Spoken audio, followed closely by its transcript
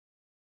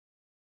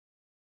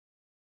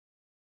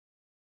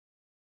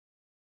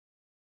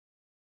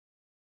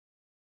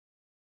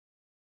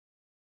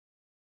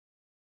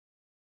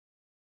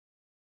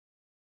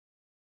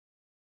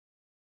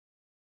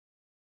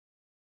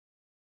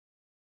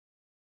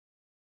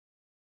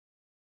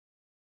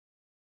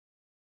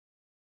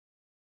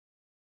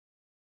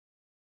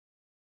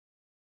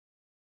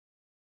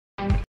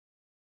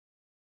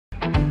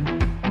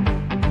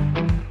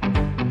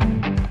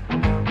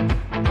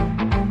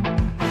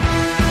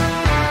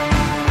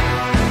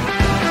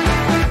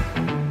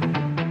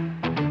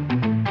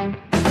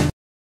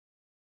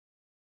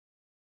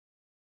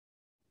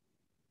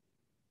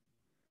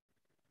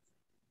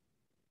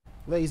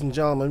Ladies and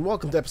gentlemen,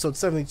 welcome to episode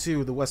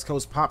 72 of the West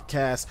Coast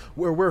Popcast,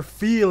 where we're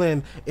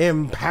feeling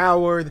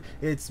empowered.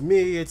 It's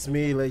me,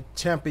 Le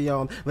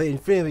Champion, Le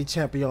Infinity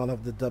Champion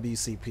of the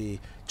WCP.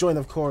 Joined,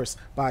 of course,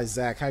 by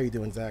Zach. How you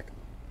doing, Zach?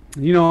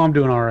 You know I'm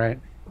doing all right.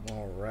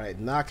 All right.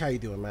 Knock, how you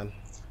doing, man?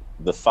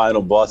 The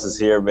final boss is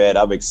here, man.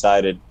 I'm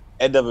excited.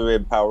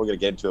 NWA Power, we're going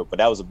to get into it, but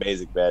that was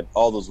amazing, man.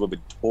 All those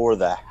women tore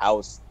the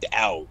house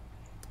down.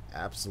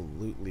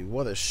 Absolutely.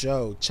 What a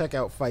show. Check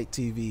out Fight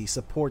TV.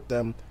 Support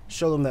them.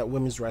 Show them that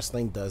women's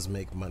wrestling does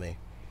make money.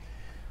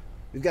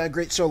 We've got a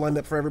great show lined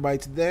up for everybody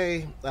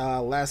today.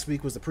 Last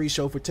week was the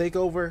pre-show for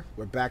TakeOver.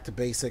 We're back to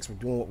basics. We're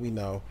doing what we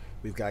know.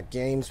 We've got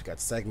games. We've got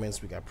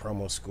segments. We've got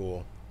promo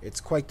school. It's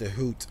quite the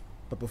hoot.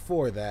 But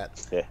before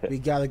that, we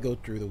got to go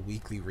through the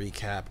weekly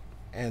recap.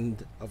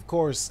 And, of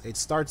course, it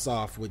starts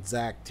off with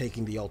Zach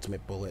taking the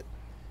ultimate bullet.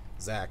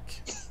 Zach,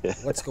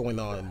 what's going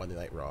on in Monday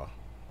Night Raw?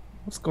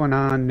 What's going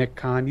on, Nick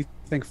Khan? You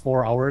think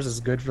 4 hours is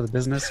good for the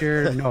business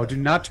here? No, do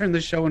not turn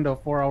this show into a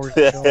 4-hour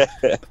show.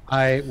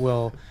 I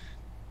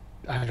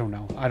don't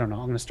know. I'm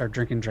going to start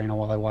drinking Drano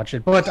while I watch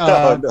it. But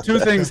two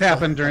things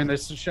happened during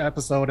this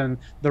episode, and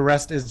the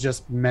rest is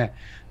just meh.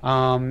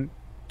 Karrion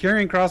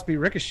Kross beat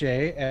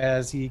Ricochet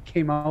as he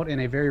came out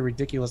in a very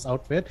ridiculous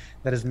outfit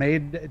that is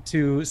made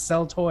to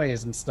sell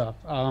toys and stuff.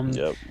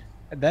 Yep.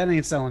 That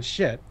ain't selling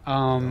shit.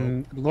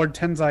 Lord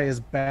Tensai is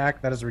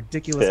back. That is a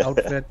ridiculous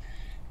outfit.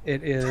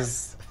 It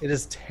is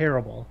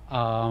terrible.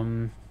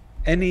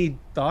 Any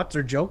thoughts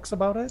or jokes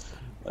about it?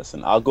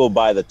 Listen, I'll go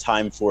buy the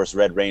Time Force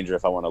Red Ranger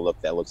if I want a look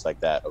that looks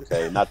like that,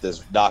 okay? Not this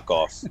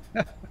knockoff.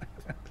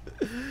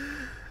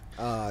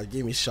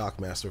 Gave me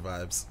Shockmaster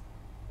vibes.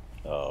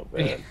 Oh,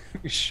 man.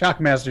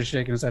 Shockmaster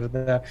shaking his head at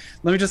that.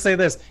 Let me just say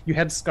this. You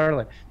had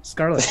Scarlett.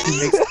 Scarlett, who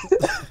makes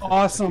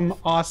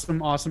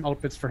awesome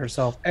outfits for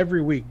herself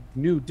every week.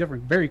 New,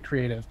 different, very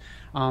creative.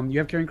 You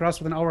have Karrion Kross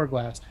with an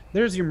hourglass.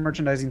 There's your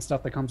merchandising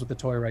stuff that comes with the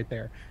toy right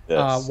there.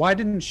 Yes. Why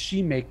didn't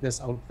she make this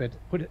outfit?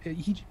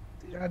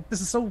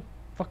 This is so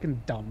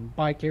fucking dumb.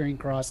 Buy Karrion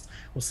Kross.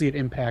 We'll see it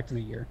Impact in a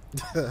year.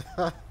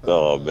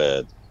 Oh,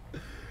 man.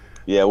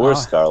 Yeah,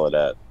 where's Scarlett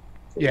at?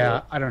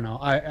 Yeah, I don't know.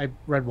 I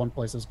read one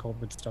place it was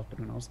COVID stuff, but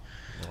who knows?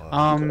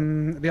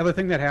 Okay. The other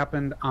thing that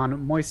happened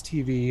on Moist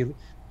TV,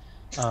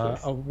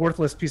 a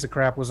worthless piece of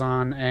crap was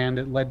on, and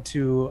it led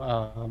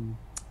to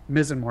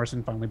Miz and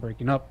Morrison finally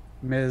breaking up.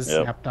 Miz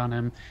snapped on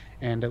him,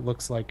 and it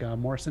looks like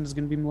Morrison is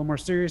going to be a little more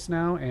serious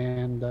now,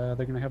 and they're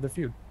going to have their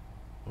feud.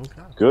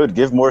 Okay. Good.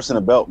 Give Morrison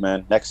a belt,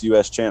 man. Next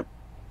U.S. champ.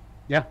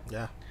 Yeah.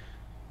 Yeah.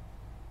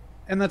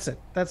 And that's it.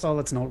 That's all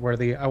that's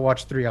noteworthy. I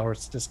watched 3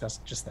 hours to discuss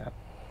just that.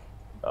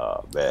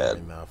 Oh, Fair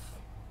man. enough.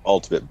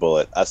 Ultimate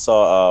Bullet. I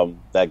saw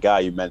that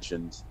guy you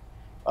mentioned,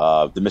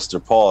 the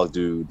Mr. Paul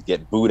dude,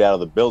 get booed out of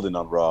the building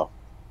on Raw.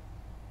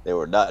 They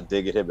were not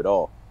digging him at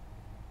all.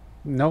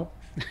 Nope.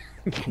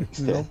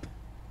 Nope.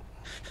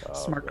 Oh,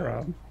 Smart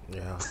crowd.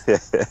 Yeah.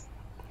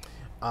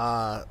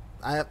 I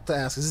have to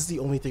ask, is this the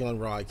only thing on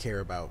Raw I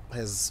care about?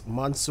 Has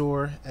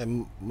Mansoor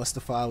and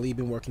Mustafa Ali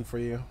been working for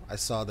you? I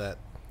saw that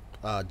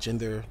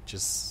Jinder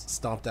just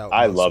stomped out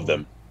I Mansoor. love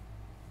them.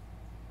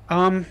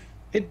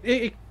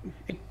 It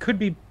could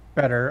be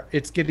better.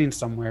 It's getting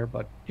somewhere,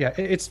 but yeah,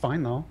 it's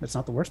fine though. It's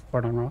not the worst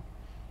part on Raw.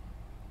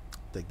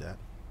 Dig that.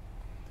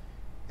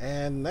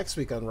 And next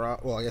week on Raw,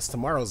 well, I guess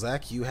tomorrow,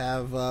 Zach, you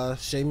have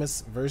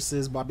Sheamus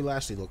versus Bobby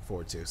Lashley to look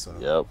forward to. So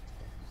Yep.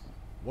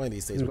 one of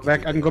these days, I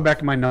can go back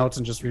in my notes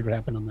and just read what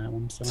happened on that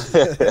one. So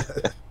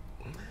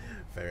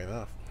Fair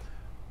enough.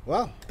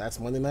 Well, that's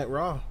Monday Night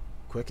Raw.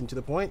 Quick and to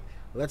the point.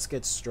 Let's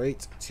get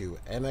straight to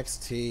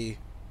NXT.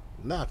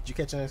 Nah, did you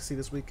catch NXT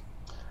this week?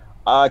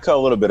 I caught a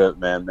little bit of it,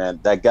 man.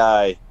 That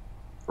guy,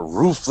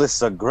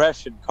 ruthless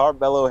aggression,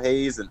 Carmelo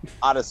Hayes and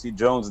Odyssey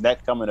Jones,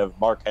 neck coming of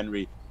Mark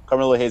Henry.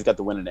 Carmelo Hayes got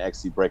the win in the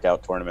NXT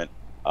Breakout Tournament.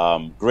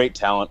 Great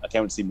talent. I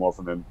can't wait to see more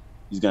from him.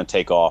 He's going to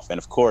take off. And,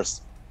 of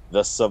course,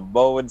 the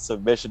Samoan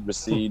submission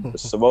machine,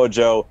 Samoa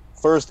Joe,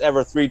 first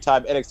ever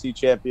 3-time NXT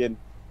champion.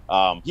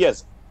 He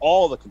has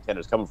all the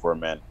contenders coming for him,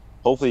 man.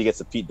 Hopefully he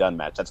gets a Pete Dunne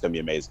match. That's going to be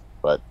amazing.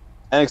 But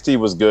NXT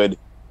was good,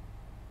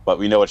 but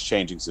we know it's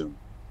changing soon.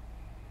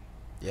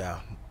 Yeah.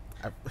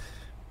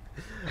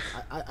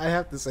 I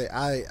have to say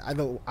I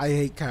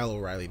hate Kyle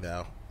O'Reilly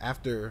now.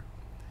 After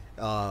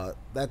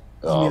that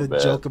he made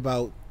a joke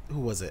about, who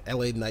was it,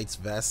 LA Knight's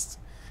vest.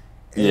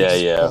 And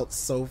it just felt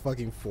so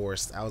fucking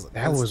forced. I was like,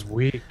 that was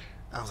weak.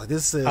 I was like,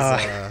 this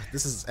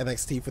is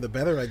NXT for the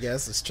better, I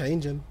guess. It's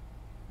changing.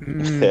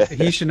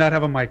 He should not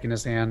have a mic in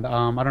his hand.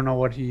 I don't know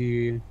what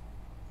he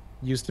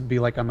used to be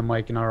like on the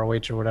mic in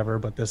ROH or whatever,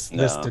 but this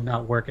did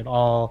not work at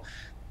all.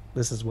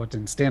 This is what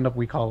in stand-up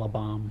we call a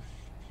bomb.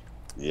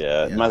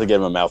 Yeah, you might have to get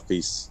him a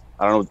mouthpiece.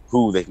 I don't know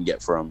who they can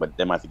get for him, but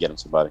they might have to get him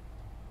somebody.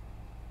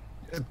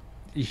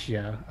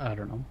 Yeah, I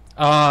don't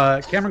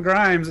know. Cameron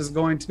Grimes is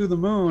going to the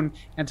moon,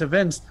 and to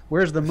Vince,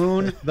 where's the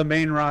moon? The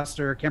main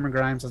roster. Cameron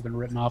Grimes has been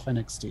written off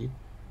NXT.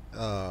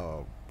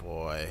 Oh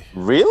boy.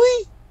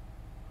 Really?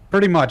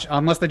 Pretty much,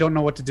 unless they don't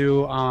know what to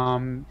do.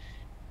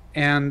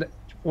 And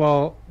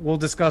well, we'll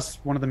discuss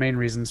one of the main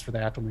reasons for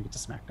that when we get to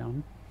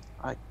SmackDown.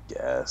 I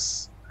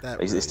guess. That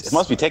It really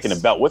must be taking the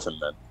sucks. belt with him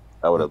then.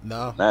 I would have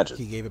No, imagined.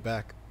 he gave it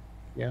back.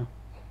 Yeah.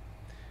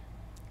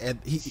 And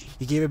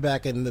he gave it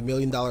back, and the $1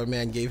 Million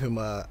Man gave him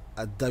a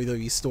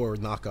WWE store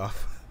knockoff.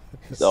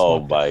 Oh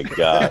my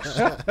gosh.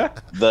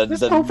 The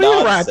Don't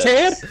feel right,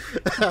 Ted.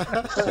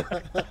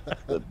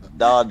 The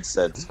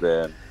nonsense,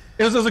 man.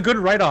 It was a good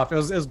write-off. It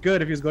was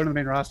good if he was going to the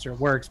main roster. It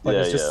works, but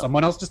Yeah, it's just yeah.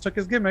 someone else just took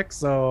his gimmick.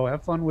 So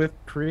have fun with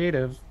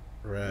creative.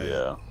 Right.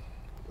 Yeah.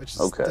 Which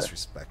is Okay.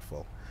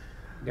 disrespectful.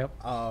 Yep.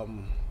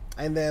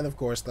 And then, of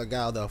course,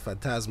 Legado del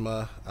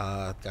Fantasma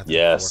got the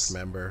Yes. fourth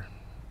member.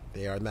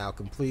 They are now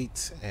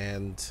complete,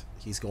 and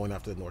he's going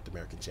after the North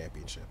American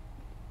Championship.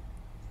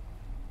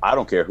 I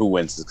don't care who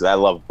wins this because I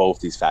love both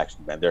these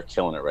factions, man. They're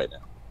killing it right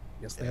now.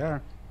 Yes, they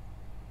are.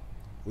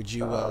 Would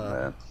you, Oh,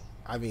 man.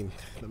 I mean,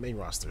 the main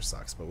roster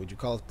sucks, but would you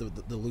call it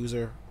the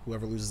loser,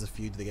 whoever loses the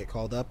feud, do they get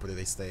called up, or do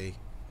they stay?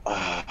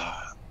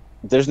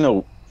 There's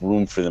no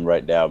room for them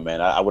right now,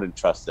 man. I wouldn't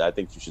trust it. I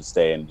think you should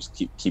stay and just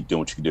keep doing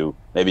what you can do.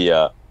 Maybe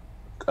a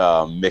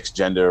mixed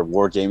gender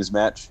War Games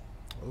match.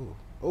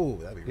 Oh,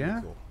 that'd be really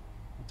Yeah. cool.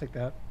 I'll take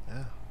that.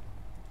 Yeah,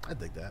 I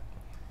dig that.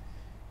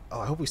 Oh,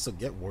 I hope we still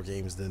get War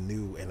Games, the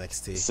new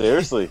NXT.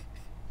 Seriously.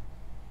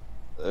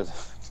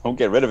 Don't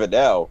get rid of it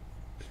now.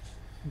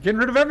 Getting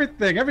rid of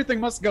everything. Everything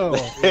must go.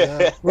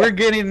 Yeah. We're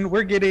getting mid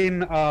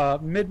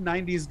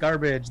 '90s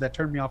garbage that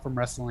turned me off from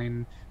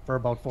wrestling for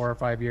about 4 or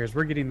 5 years.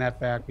 We're getting that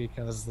back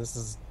because this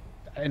is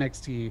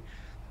NXT.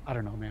 I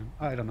don't know, man.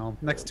 I don't know.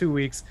 Next 2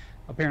 weeks,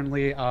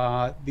 apparently,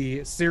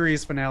 the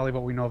series finale,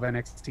 what we know of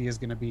NXT, is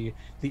going to be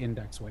the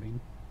Index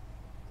wedding.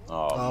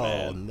 Oh, Oh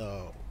man.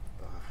 no.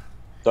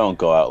 Don't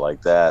go out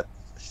like that.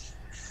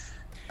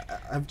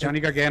 Johnny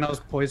Gargano is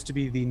poised to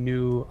be the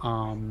new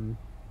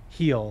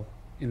heel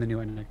in the new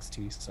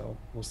NXT, so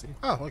we'll see.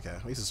 Oh, okay.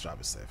 At least his job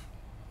is safe.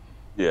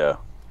 Yeah.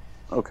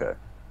 Okay.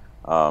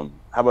 How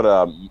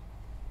about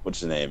what's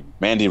his name?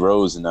 Mandy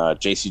Rose and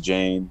JC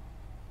Jane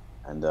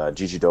and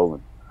Gigi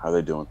Dolan. How are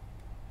they doing?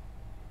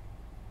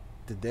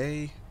 Were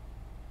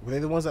they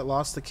the ones that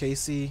lost to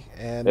Casey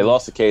and They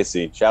lost to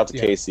Casey. Shout out to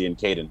Yeah. Casey and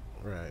Caden.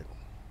 Right.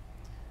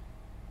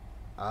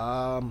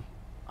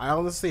 I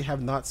honestly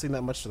have not seen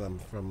that much of them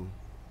from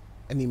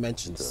any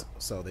mentions,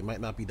 so they might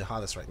not be the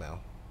hottest right now,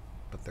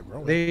 but they're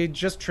growing. They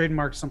just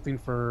trademarked something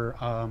for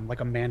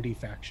like a Mandy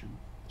faction,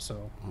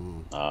 so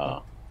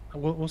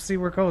we'll see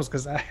where it goes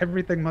because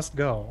everything must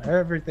go.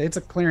 Everything. It's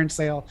a clearance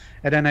sale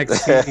at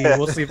NXT.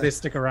 We'll see if they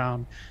stick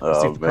around. We'll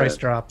see Oh, if the price man.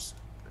 drops.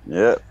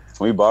 Yeah.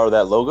 Can we borrow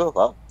that logo?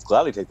 I'll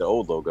gladly take the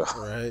old logo.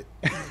 Right.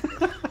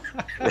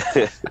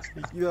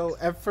 You know,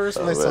 at first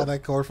when Oh, I saw man.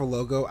 that colorful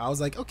logo, I was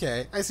like,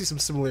 okay, I see some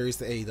similarities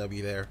to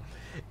AEW there.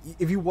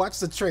 If you watch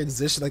the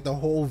transition, like the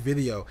whole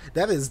video,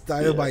 that is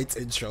Dynamite's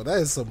intro. That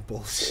is some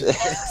bullshit.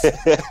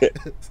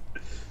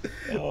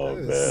 Oh, That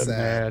is man.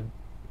 sad.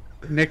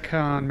 Mad. Nick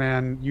Khan,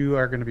 man, you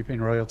are going to be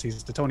paying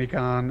royalties to Tony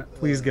Khan.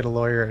 Please get a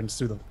lawyer and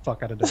sue the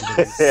fuck out of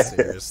WWE.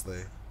 Seriously.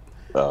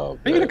 Oh, How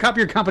are you going to copy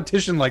your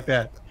competition like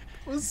that?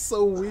 It was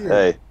so weird.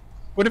 Hey.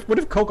 What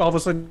if Coke all of a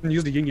sudden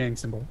used a yin yang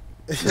symbol?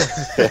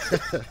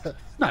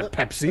 Not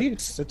Pepsi.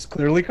 It's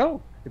clearly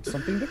Coke. It's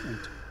something different.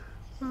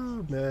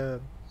 Oh,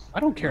 man. I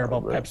don't care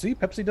about man. Pepsi.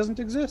 Pepsi doesn't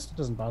exist. It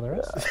doesn't bother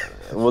us.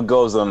 What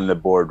goes on in the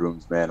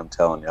boardrooms, man? I'm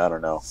telling you, I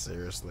don't know.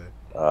 Seriously.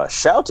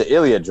 Shout out to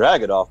Ilya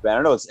Dragunov, man.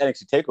 I know it's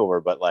NXT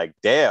Takeover, but like,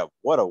 damn,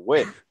 what a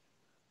win!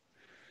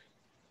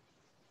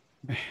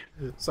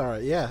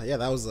 Sorry. Yeah,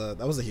 that was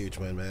a huge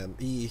win, man.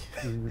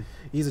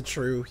 He's a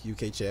true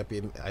UK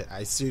champion.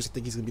 I seriously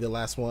think he's gonna be the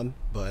last one,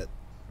 but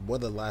what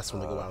the last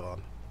one to go out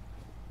on.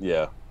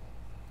 Yeah.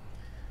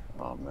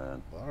 Oh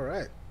man. All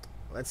right.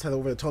 Let's head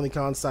over to Tony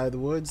Khan's side of the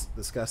woods,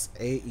 discuss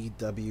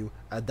AEW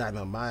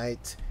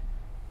Dynamite.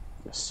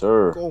 Yes,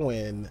 sir.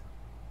 Going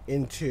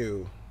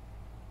into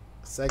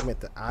a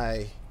segment that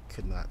I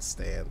could not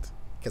stand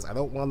because I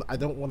don't want a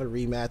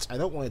rematch. I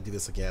don't want to do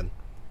this again.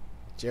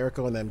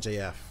 Jericho and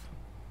MJF.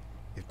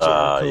 If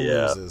Jericho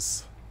yeah.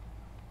 loses,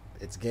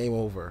 it's game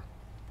over.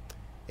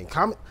 And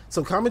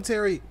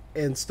commentary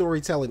and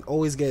storytelling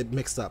always get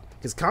mixed up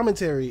because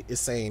commentary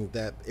is saying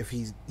that if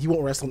he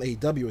won't wrestle in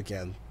AEW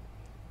again.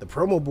 The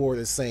promo board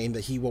is saying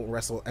that he won't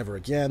wrestle ever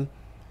again.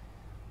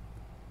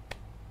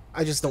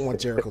 I just don't want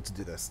Jericho to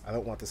do this. I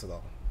don't want this at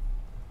all.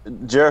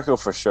 Jericho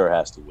for sure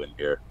has to win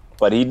here,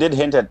 but he did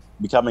hint at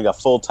becoming a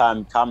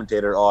full-time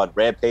commentator on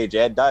Rampage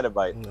and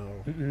Dynamite. No.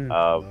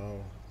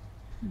 No.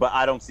 But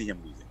I don't see him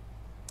losing.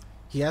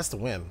 He has to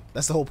win.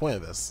 That's the whole point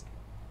of this.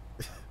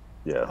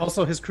 Yeah.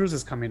 Also, his cruise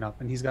is coming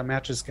up, and he's got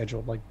matches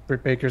scheduled. Like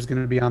Britt Baker's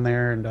going to be on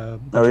there, and a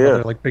bunch of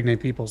other like big name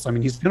people. So I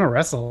mean, he's going to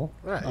wrestle.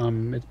 Right.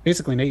 It's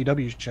basically an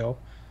AEW show.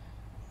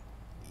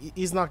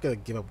 He's not going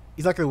to give up.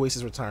 He's not going to waste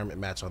his retirement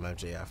match on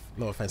MJF.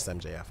 No offense to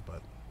MJF,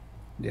 but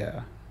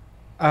Yeah.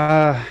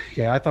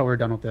 Yeah, I thought we were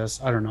done with this.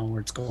 I don't know where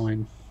it's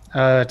going.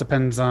 It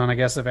depends on, I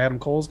guess, if Adam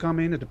Cole's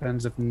coming. It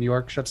depends if New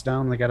York shuts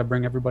down. They got to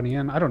bring everybody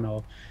in. I don't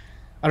know.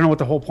 I don't know what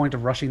the whole point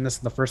of rushing this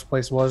in the first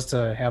place was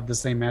to have the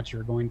same match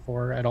you're going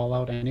for at All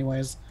Out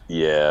anyways.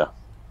 Yeah.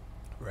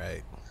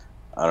 right.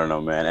 I don't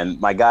know, man. And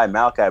my guy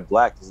Malachi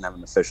Black doesn't have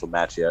an official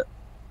match yet.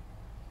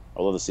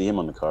 I'd love to see him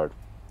on the card.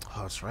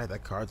 Oh, that's right.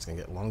 That card's gonna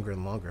get longer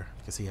and longer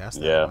because he has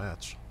to Yeah. have a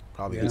match.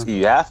 Probably. Yeah. against-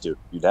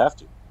 You'd have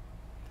to.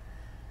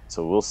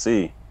 So we'll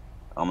see.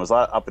 There's a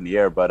lot up in the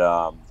air,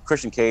 but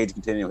Christian Cage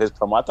continuing his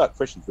promo. I thought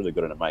Christian's really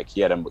good on the mic.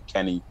 He had him with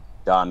Kenny,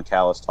 Don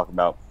Callis, talking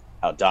about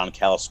how Don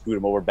Callis screwed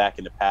him over back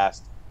in the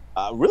past.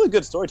 Really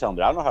good storytelling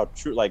there. I don't know how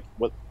true,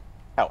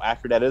 how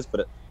accurate that is,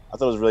 but I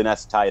thought it was really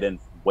nice to tie it in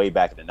way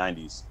back in the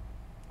 90s.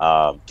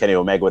 Kenny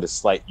Omega with his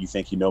slight, you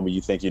think you know me,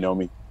 you think you know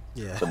me.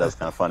 Yeah. So that's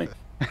kind of funny.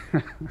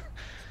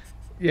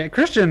 Yeah,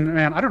 Christian,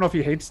 man, I don't know if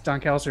he hates Don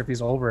Callis or if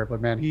he's over it,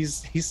 but man,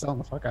 he's selling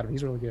the fuck out of it.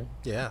 He's really good.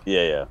 Yeah.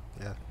 Yeah.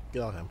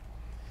 Get on him.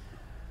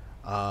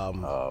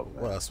 Oh,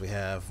 What else we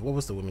have? What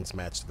was the women's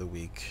match of the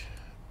week?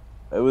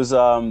 It was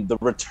the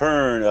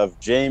return of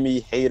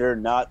Jamie Hayter,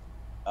 not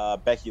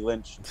Becky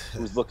Lynch,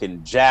 who's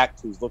looking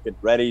jacked, who's looking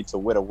ready to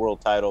win a world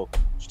title.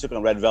 She took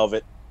on Red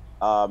Velvet.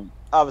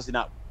 Obviously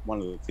not one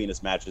of the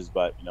cleanest matches,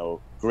 but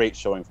great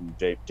showing from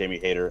Jamie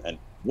Hayter, and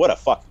what a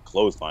fucking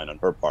clothesline on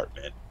her part,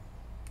 man.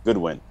 Good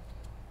win.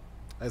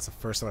 That's the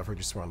first time I've heard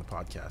you swear on the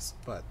podcast,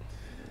 but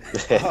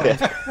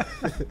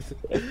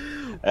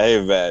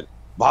Hey man,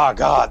 my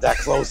God, that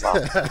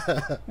clothesline.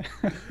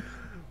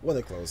 what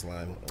a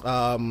clothesline.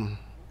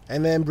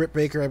 And then Britt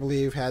Baker, I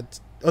believe, had.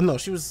 Oh no,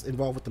 she was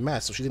involved with the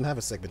match, so she didn't have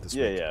a segment this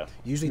week. Yeah.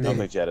 Usually I don't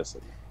think she had a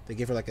segment. they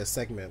give her like a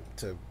segment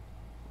to,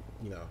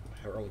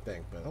 her own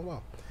thing. But oh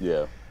well.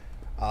 Yeah.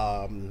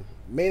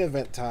 Main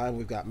event time.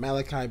 We've got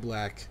Malachi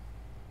Black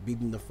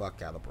beating the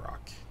fuck out of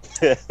Brock.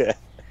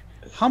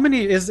 How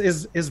many is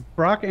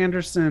Brock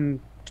Anderson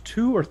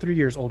 2 or 3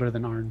 years older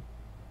than Arn?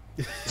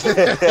 It's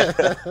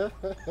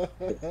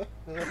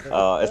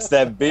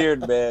that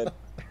beard, man.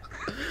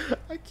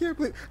 I can't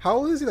believe. How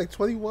old is he? Like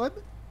 21?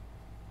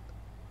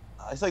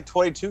 It's like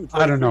 22,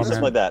 I don't know, something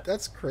man. like that.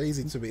 That's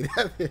crazy to me.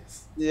 That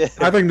is. Yeah.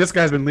 I think this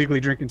guy's been legally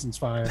drinking since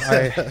 5.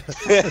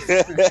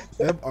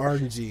 Them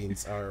orange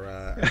jeans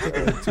are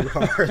kicking too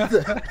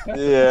hard.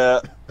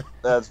 Yeah,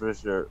 that's for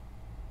sure.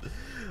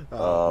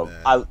 Oh,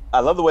 man. I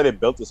love the way they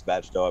built this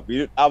match, though. I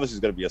mean, obviously,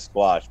 it's going to be a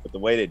squash, but the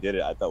way they did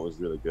it, I thought was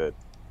really good,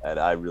 and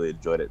I really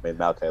enjoyed it. Made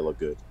Malachi look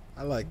good.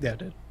 I like Yeah, that.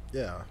 dude.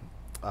 Yeah.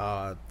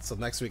 So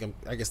next week,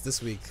 I guess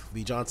this week,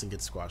 Lee Johnson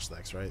gets squashed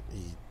next, right?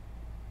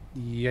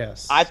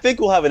 Yes. I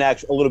think we'll have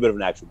a little bit of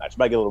an actual match.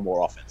 Might get a little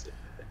more offensive.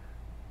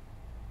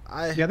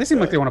 Yeah, they seem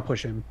like they want to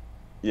push him.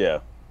 Yeah.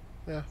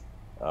 Yeah.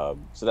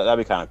 So that'd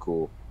be kind of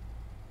cool.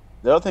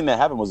 The other thing that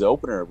happened was the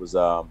opener was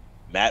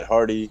Matt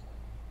Hardy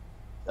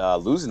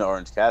losing to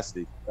Orange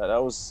Cassidy.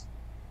 That was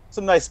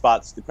some nice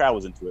spots. The crowd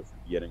was into it from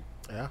the beginning.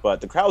 Yeah.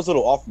 But the crowd was a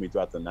little off for me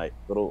throughout the night.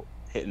 Little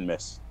hit and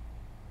miss.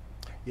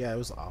 Yeah, it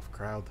was off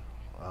crowd.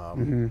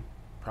 Hmm.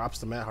 Props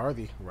to Matt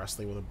Hardy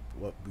wrestling with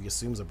what we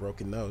assume is a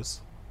broken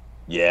nose.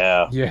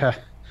 Yeah. Yeah.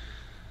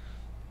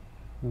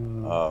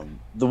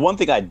 The one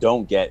thing I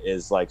don't get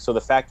is so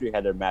the Factory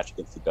had their match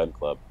against the Gun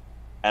Club,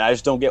 and I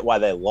just don't get why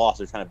they lost.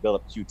 They're trying to build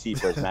up QT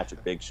for his match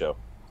with Big Show.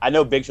 I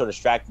know Big Show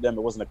distracted them.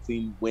 It wasn't a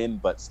clean win,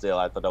 but still,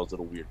 I thought that was a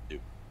little weird to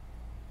do.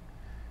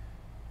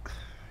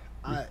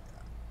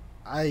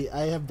 I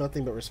have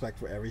nothing but respect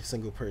for every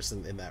single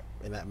person in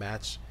that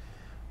match,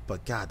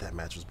 but God, that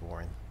match was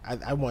boring.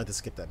 I wanted to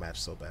skip that match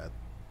so bad.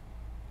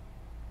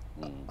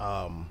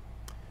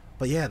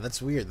 But yeah,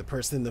 that's weird. The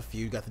person in the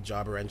feud got the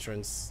jobber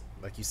entrance.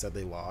 Like you said,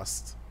 they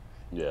lost.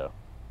 Yeah.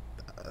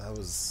 That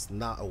was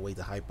not a way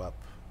to hype up.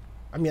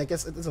 I mean, I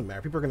guess it doesn't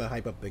matter. People are gonna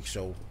hype up Big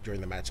Show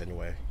during the match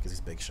anyway because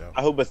he's Big Show.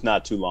 I hope it's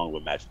not too long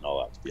of a match and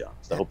all out, to be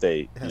honest. I hope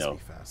they, It has to be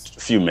fast. just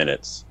a few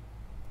minutes.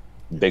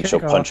 Big Show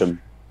Kick punch off.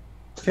 him.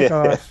 Kick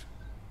off.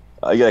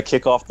 You got to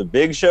kick off the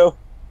Big Show?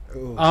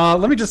 Ooh.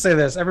 Let me just say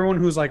this. Everyone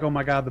who's like, oh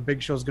my God, the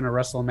Big Show's going to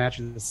wrestle a match,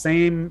 the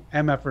same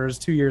MFers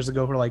 2 years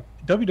ago who are like,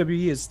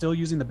 WWE is still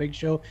using the Big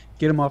Show.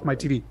 Get him off my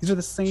TV. These are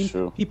the same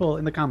True. people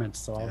in the comments.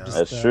 So I'll Yeah. just,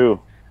 That's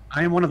true.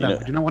 I am one of them. You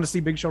know- I do not want to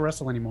see Big Show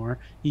wrestle anymore.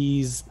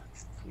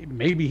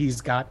 Maybe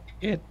he's got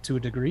it to a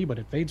degree, but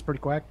it fades pretty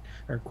quick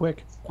during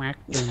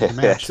the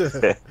match.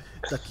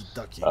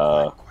 Ducky,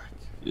 Uh, quack, quack.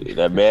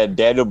 That man,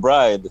 Daniel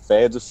Bryan, the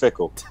fans are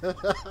fickle.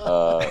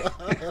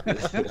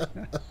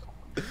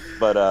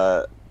 But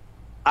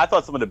I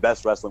thought some of the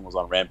best wrestling was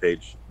on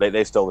Rampage.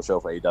 They stole the show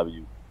for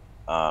AEW.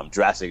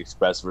 Jurassic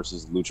Express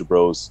versus Lucha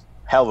Bros.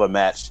 Hell of a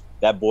match.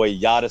 That boy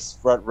Giannis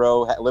front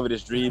row, living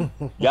his dream.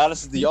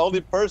 Giannis is the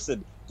only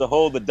person to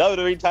hold the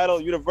WWE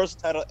title, Universal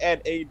title,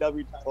 and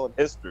AEW title in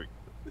history.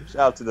 Shout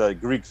out to the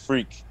Greek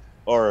Freak,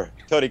 or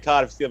Tony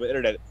Khan if you see him on the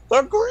internet.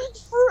 The Greek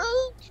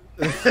Freak!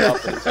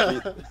 Out in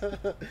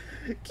the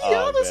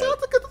Giannis, man. out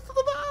the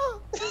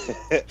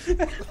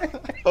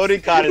Tony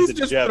Khan is He's a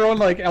just gem. throwing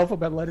like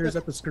alphabet letters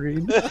at the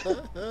screen.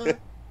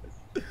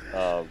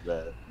 Oh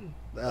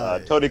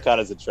man, Tony Khan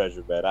is a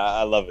treasure, man.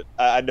 I love it.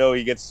 I know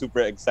he gets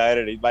super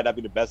excited. He might not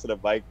be the best at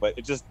the mic, but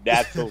it's just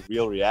natural,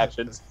 real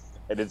reactions,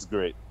 and it's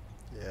great.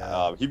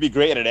 Yeah, He'd be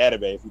great in an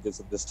anime if he did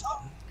some of this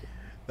stuff.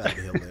 that'd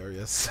be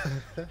hilarious.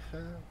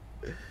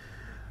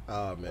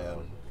 Oh man.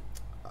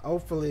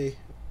 Hopefully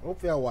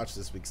I'll watch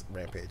this week's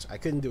Rampage. I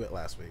couldn't do it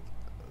last week.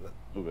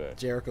 Okay.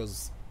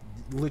 Jericho's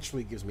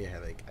literally gives me a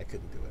headache. I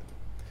couldn't do it.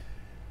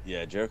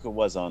 Yeah, Jericho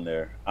was on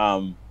there.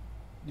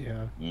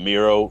 Yeah.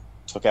 Miro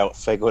took out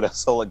Fuego del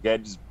Sol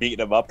again, just beating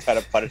him up,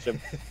 trying to punish him.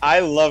 I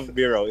love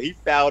Miro. He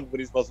found what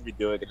he's supposed to be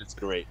doing, and it's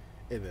great.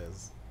 It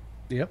is.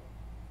 Yep.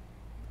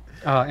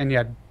 And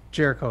yeah,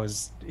 Jericho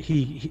is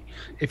he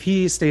if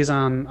he stays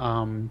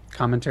on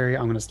commentary,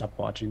 I'm gonna stop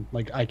watching.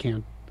 Like I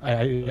can't.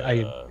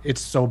 I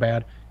it's so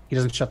bad. He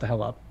doesn't shut the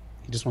hell up.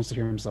 He just wants to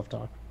hear himself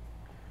talk.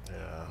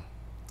 Yeah.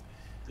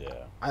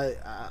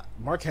 Yeah.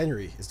 Mark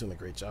Henry is doing a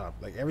great job.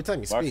 Like every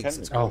time he Mark speaks,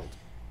 Henry. it's gold.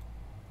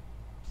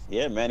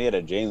 Yeah, man, he had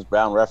a James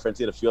Brown reference.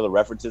 He had a few other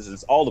references, and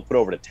it's all to put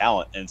over the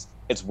talent, and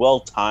it's well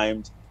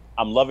timed.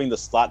 I'm loving the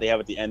slot they have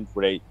at the end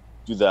where they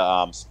do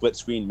the split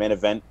screen main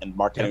event, and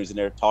Mark Henry's in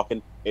there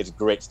talking. It's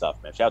great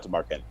stuff, man. Shout out to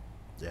Mark Henry.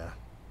 Yeah.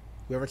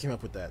 Whoever came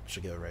up with that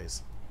should get a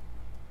raise.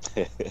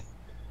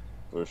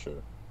 For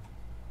sure.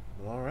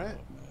 All right.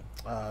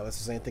 Unless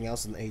there's anything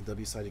else on the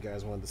AEW side you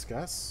guys want to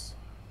discuss.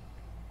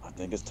 I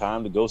think it's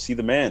time to go see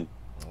the man.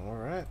 All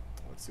right.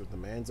 Let's see what the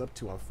man's up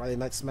to on Friday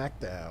Night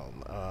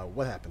SmackDown.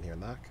 What happened here,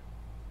 Knock?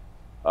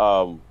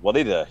 Well,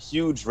 they did a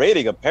huge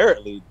rating,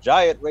 apparently.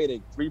 Giant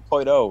rating,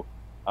 3.0.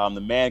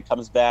 The man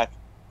comes back,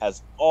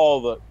 has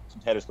all the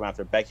contenders come out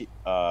there.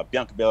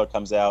 Bianca Belair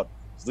comes out.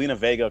 Zelina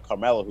Vega,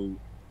 Carmella, who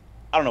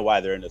I don't know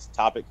why they're in this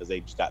topic because they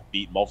just got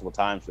beat multiple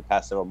times for the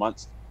past several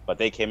months, but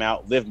they came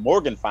out. Liv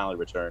Morgan finally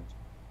returned.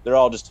 They're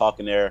all just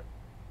talking there.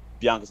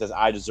 Bianca says,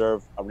 I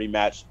deserve a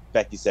rematch.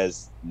 Becky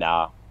says,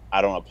 nah,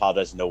 I don't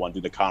apologize to no one.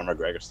 Do the Conor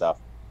McGregor stuff,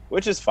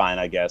 which is fine,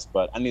 I guess,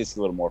 but I need to see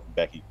a little more from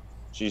Becky.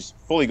 She's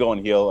fully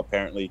going heel,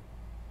 apparently.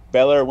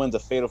 Belair wins a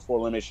Fatal 4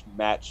 elimination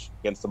match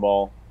against them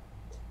all.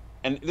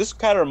 And this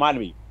kind of reminded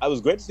me, I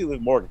was great to see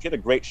Liv Morgan. She had a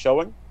great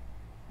showing.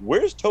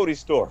 Where's Toni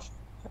Storm?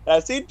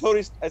 I've seen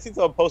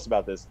someone post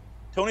about this.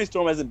 Toni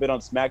Storm hasn't been on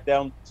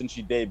SmackDown since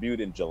she debuted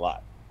in July.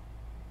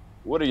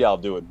 What are y'all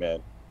doing, man?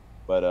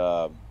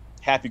 But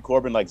Happy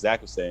Corbin, like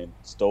Zach was saying,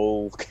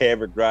 stole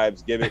Cameron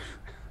Grimes' gimmick.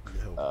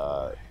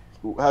 How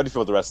do you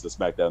feel with the rest of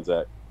the SmackDown,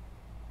 Zach?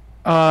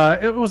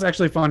 It was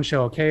actually a fun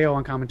show. KO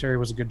on commentary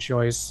was a good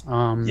choice.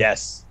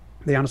 Yes.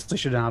 They honestly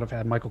should not have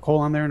had Michael Cole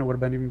on there, and it would have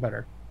been even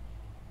better.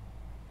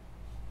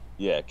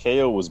 Yeah,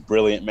 KO was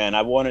brilliant, man.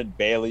 I wanted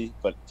Bailey,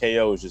 but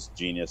KO was just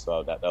genius.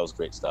 So that was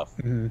great stuff.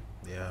 Mm-hmm.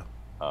 Yeah.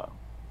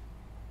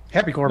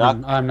 Happy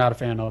Corbin, I'm not a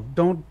fan of.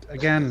 Don't,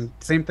 again,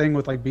 same thing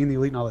with like being the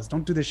elite and all this.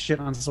 Don't do this shit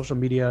on social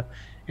media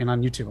and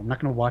on YouTube. I'm not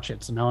going to watch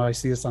it. So now I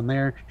see this on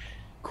there.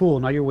 Cool.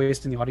 Now you're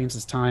wasting the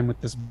audience's time with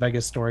this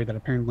Vegas story that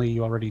apparently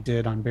you already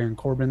did on Baron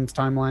Corbin's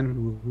timeline.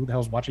 Who the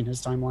hell's watching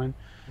his timeline?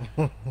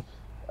 I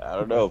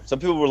don't know. Some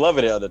people were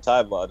loving it on the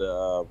timeline,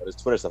 on his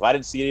Twitter stuff. I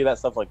didn't see any of that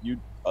stuff like you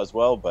as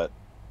well, but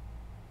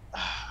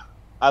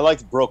I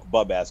liked broke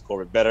bum ass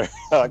Corbin better.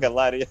 I can't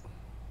lie to you.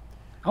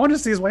 I wanted to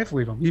see his wife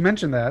leave him. You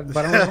mentioned that,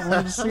 but I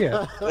wanted to see it.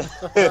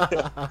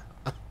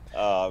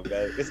 Oh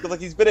man, it's like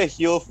he's been a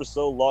heel for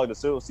so long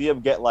to see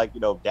him get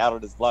down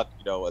on his luck.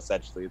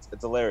 Essentially, it's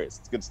hilarious.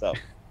 It's good stuff.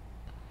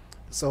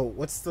 So,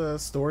 what's the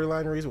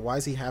storyline reason? Why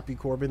is he Happy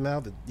Corbin now?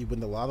 Did he win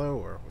the lotto,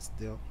 or what's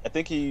the deal? I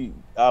think he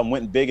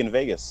went big in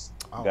Vegas.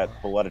 Got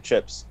a lot of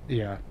chips.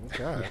 Yeah.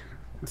 Okay.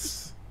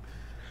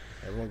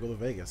 Everyone go to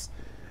Vegas.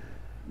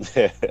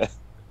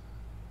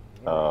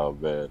 Oh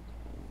man.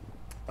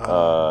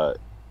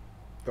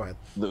 Go ahead.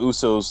 The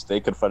Usos, they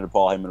confronted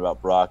Paul Heyman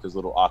about Brock. It was a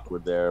little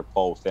awkward there.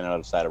 Paul was standing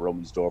outside of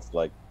Roman's door for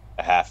like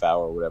a half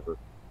hour or whatever.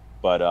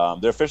 But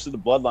they're officially the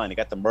Bloodline. They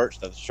got the merch,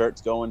 the shirts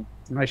going.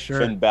 Nice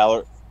shirt. Finn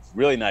Balor,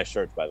 really nice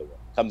shirts, by the way.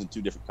 Comes in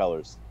 2 different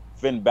colors.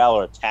 Finn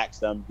Balor attacks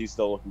them. He's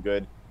still looking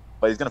good.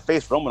 But he's going to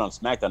face Roman on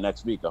SmackDown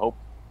next week. I don't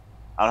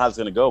know how it's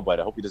going to go,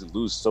 but I hope he doesn't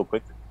lose so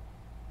quickly.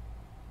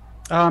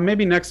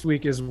 Maybe next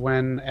week is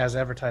when, as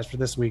advertised for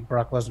this week,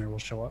 Brock Lesnar will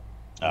show up.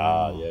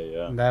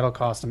 Yeah. And that'll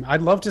cost him.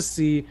 I'd love to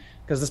see,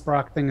 because this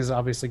Brock thing is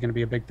obviously going to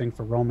be a big thing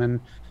for Roman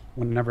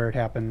whenever it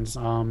happens.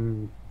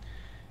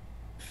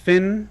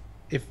 Finn,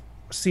 if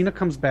Cena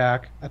comes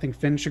back, I think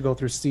Finn should go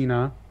through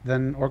Cena,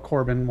 then or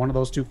Corbin, one of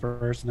those two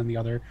first, and then the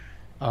other.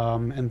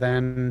 And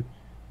then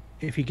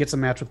if he gets a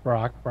match with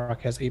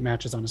Brock has 8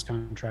 matches on his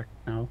contract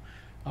now.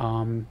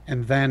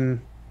 And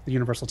then the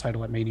Universal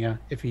title at Mania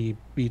if he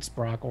beats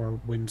Brock or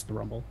wins the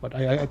Rumble. But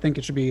I think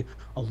it should be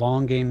a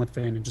long game with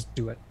Finn and just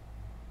do it.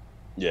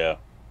 Yeah.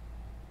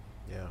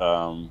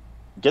 Yeah.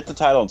 Get the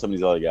title on some of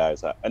these other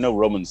guys. I know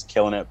Roman's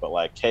killing it, but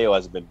like KO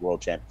hasn't been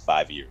world champion for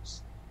 5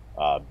 years.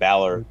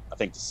 Balor, I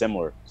think,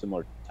 similar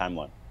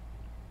timeline.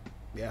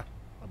 Yeah.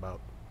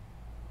 About.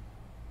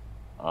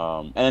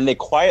 And then they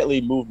quietly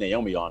moved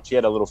Naomi on. She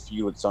had a little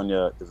feud with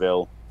Sonya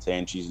Deville,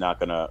 saying she's not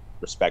going to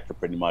respect her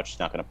pretty much. She's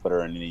not going to put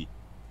her in any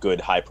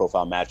good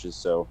high-profile matches.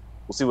 So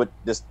we'll see what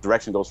this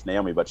direction goes for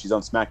Naomi. But she's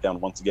on SmackDown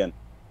once again.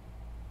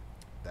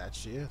 That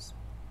she is.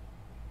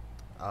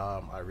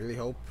 I really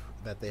hope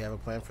that they have a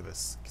plan for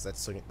this, because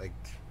that's like,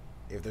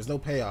 if there's no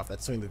payoff,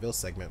 that Sonya Deville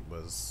segment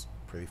was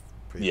pretty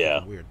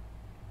weird.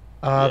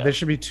 There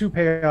should be 2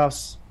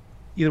 payoffs.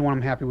 Either one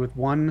I'm happy with.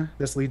 One,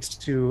 this leads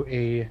to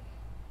a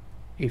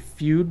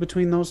feud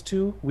between those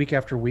two week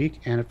after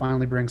week, and it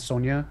finally brings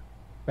Sonya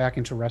back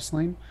into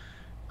wrestling.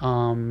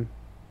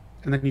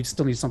 and then you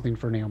still need something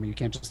for Naomi. You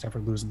can't just have her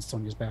lose and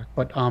Sonya's back.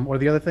 But or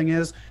the other thing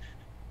is,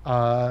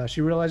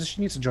 she realizes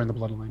she needs to join the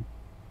Bloodline.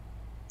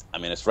 I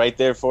mean, it's right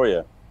there for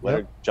you. Let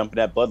Yep. her jump in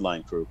that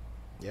Bloodline crew.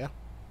 Yeah.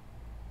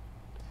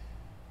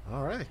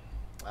 All right.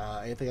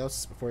 Anything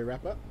else before we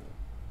wrap up?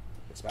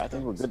 I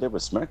think we're good there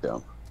with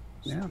SmackDown.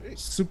 Yeah. Sweet.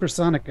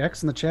 Supersonic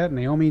X in the chat.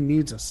 Naomi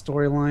needs a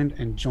storyline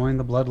and join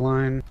the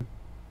Bloodline.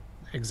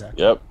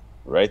 Exactly. Yep,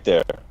 right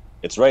there.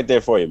 It's right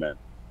there for you, man.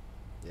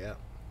 Yeah.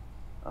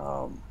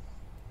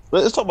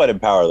 Let's talk about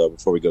Empower though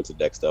before we go to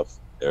the next stuff,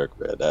 Eric.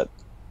 Man, that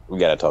we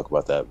got to talk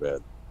about that, man.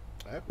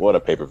 Okay. What a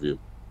pay-per-view.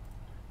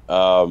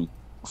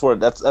 Before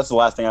that's the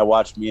last thing I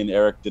watched. Me and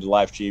Eric did a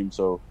live stream,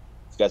 so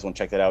if you guys want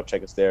to check that out,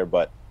 check us there.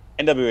 But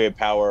NWA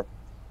Empower,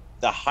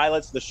 the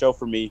highlights of the show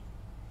for me.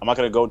 I'm not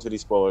going to go into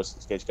these spoilers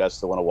in case you guys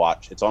still want to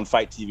watch. It's on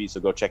Fight TV, so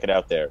go check it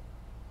out there.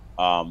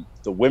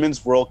 The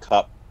Women's World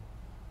Cup,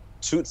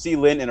 Tootsie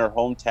Lynn in her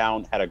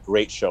hometown had a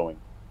great showing.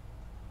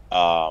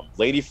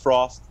 Lady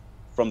Frost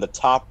from the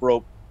top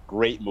rope,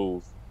 great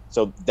move.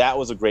 So that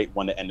was a great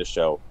one to end the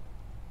show.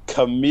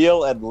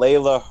 Camille and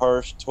Layla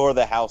Hirsch tore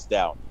the house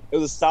down. It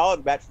was a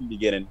solid match from the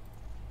beginning.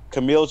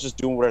 Camille's just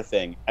doing her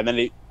thing. And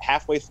then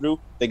halfway through,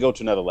 they go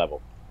to another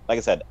level. Like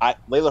I said,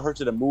 Layla Hirsch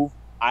did a move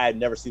I had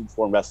never seen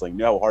before in wrestling. You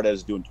know how hard that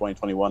is to do in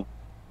 2021?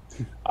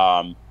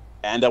 And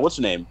what's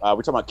her name? We're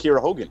talking about Kiera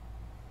Hogan.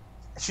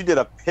 She did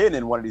a pin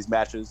in one of these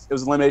matches. It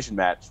was an elimination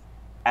match.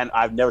 And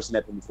I've never seen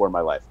that thing before in my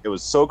life. It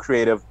was so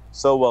creative,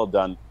 so well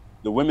done.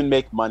 The women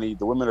make money.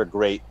 The women are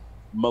great.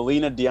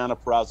 Melina Deonna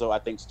Purrazzo, I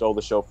think, stole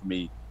the show for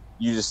me.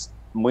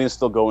 Melina's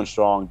still going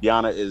strong.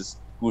 Deonna is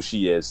who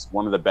she is,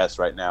 one of the best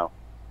right now.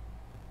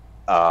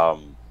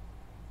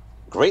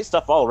 Great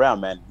stuff all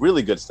around, man.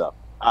 Really good stuff.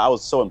 I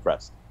was so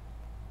impressed.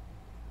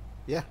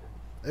 Yeah,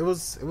 it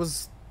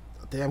was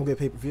a damn good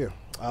pay-per-view.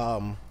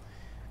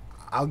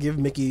 I'll give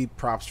Mickey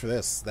props for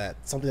this.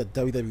 That something that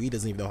WWE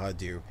doesn't even know how to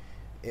do.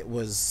 It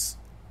was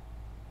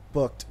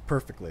booked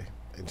perfectly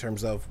in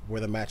terms of where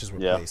the matches were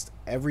placed.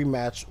 Every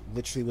match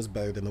literally was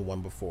better than the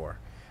one before.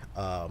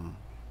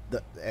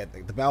 The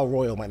Battle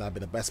Royal might not have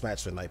been the best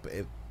match of the night, but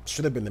it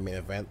should have been the main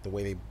event. The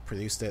way they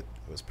produced it,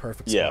 it was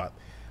perfect spot.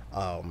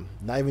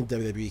 Not even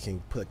WWE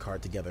can put a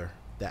card together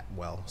that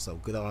well. So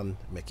good on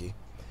Mickey.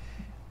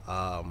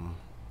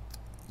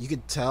 You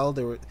could tell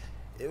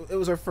it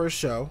was her first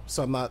show,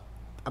 so I'm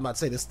not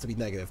saying this to be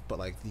negative, but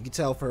like you could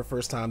tell for her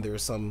first time there were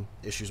some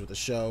issues with the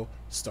show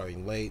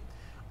starting late.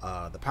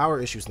 The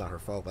power issue is not her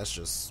fault. That's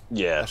just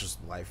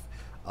life.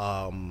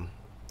 The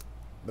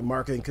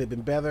marketing could have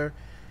been better.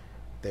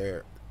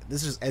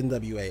 This is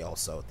NWA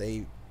also.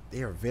 They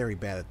are very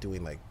bad at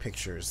doing like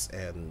pictures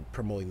and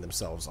promoting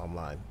themselves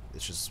online.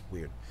 It's just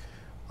weird.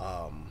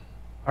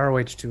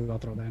 ROH too. I'll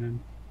throw that in.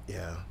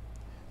 Yeah.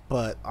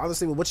 But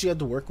honestly, with what she had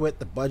to work with,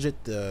 the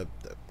budget, the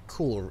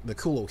cool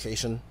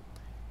location,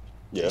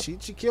 she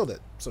killed it.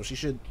 So she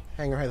should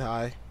hang her head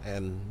high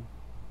and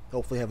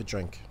hopefully have a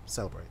drink,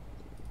 celebrate.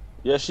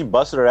 Yeah, she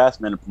busted her ass,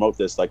 man, to promote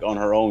this like on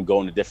her own,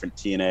 going to different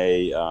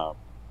TNA,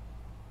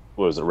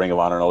 what was it, Ring of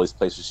Honor, and all these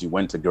places she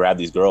went to grab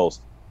these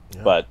girls.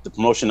 Yeah. But the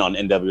promotion on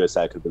NWA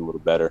side could have been a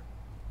little better.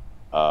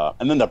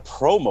 And then the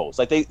promos,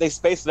 like they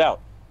spaced it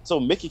out.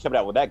 So Mickey coming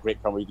out with that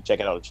great promo, you can check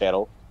it out on the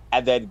channel.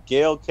 And then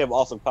Gail Kim,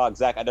 Awesome Cog.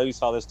 Zach, I know you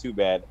saw this too,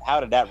 man.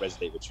 How did that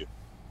resonate with you?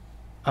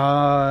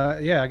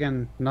 Yeah,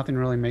 again, nothing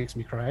really makes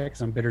me cry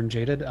because I'm bitter and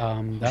jaded.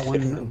 That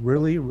one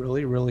really,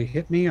 really, really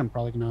hit me. I'm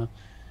probably going to,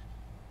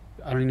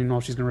 I don't even know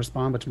if she's going to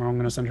respond, but tomorrow I'm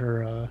going to send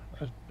her a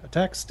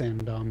text.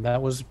 And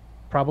that was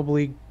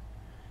probably,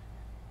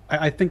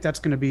 I think that's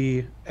going to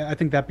be, I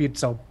think that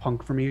beats out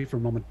Punk for me for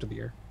moment of the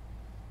year.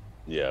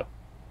 Yeah.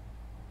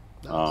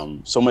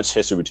 So much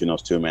history between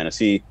those two, man. I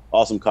see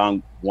Awesome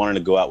Kong wanting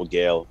to go out with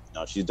Gail.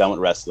 She's done with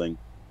wrestling.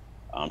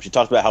 She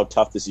talked about how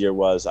tough this year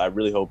was. I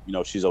really hope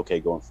she's okay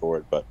going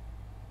forward. But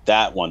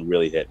that one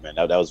really hit, man.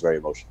 That was very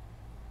emotional.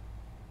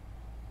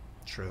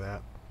 True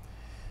that.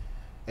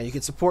 And you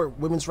can support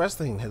women's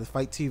wrestling. Head to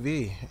Fight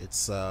TV.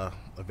 It's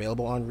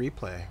available on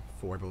replay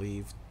for, I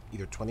believe,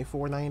 either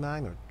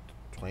 $24.99 or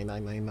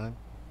 $29.99.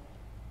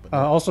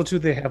 Also, too,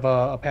 they have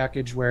a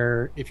package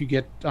where if you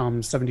get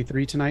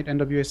 73 tonight,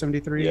 NWA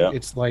 73,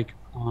 it's like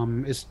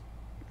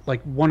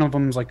one of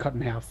them's like cut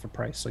in half for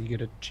price, so you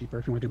get it cheaper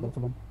if you want to do both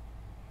of them.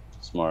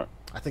 Smart.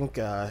 I think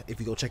if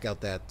you go check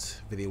out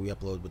that video we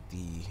upload with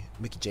the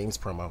Mickey James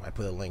promo, I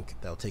put a link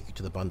that'll take you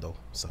to the bundle.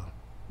 So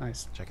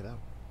nice. Check it out.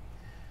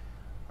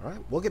 All right,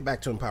 we'll get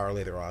back to Empower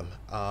later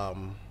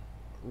on.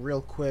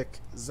 Real quick,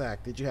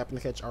 Zach, did you happen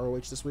to catch ROH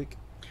this week?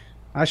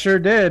 I sure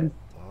did.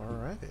 All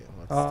right.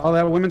 Oh,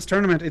 that women's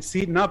tournament. It's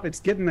heating up.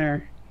 It's getting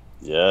there.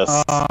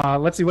 Yes.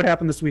 Let's see what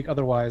happened this week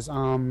otherwise.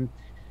 The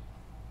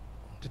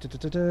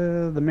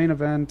main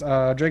event,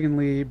 Dragon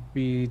Lee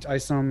beat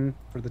Isom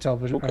for the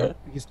television. Okay.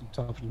 He's the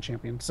television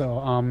champion.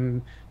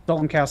 So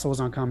Dalton Castle was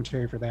on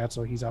commentary for that,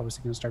 so he's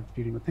obviously going to start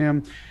feuding with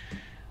him.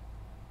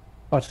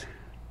 But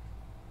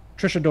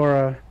Trish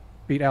Adora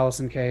beat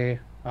Allison Kay.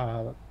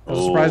 That was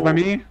a surprise by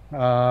me.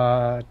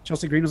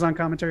 Chelsea Green was on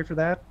commentary for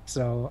that.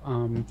 So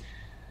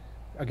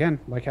again,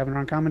 like having her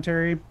on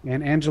commentary.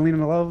 And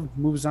Angelina Love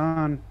moves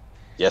on.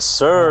 Yes,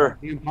 sir.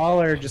 Ian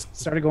Pollard just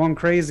started going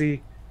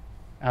crazy.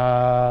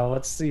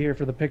 Let's see here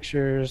for the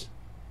pictures.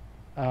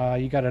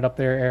 You got it up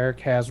there. Eric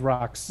has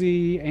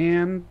Roxy,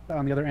 and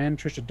on the other end,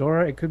 Trisha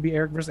Dora. It could be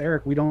Eric versus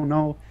Eric. We don't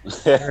know.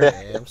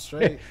 Damn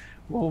straight.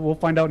 We'll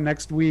find out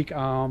next week.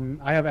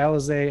 I have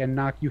Alizé, and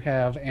Knock, you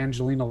have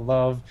Angelina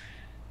Love.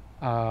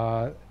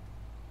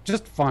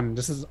 Just fun.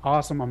 This is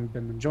awesome. I've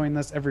been enjoying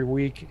this every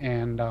week.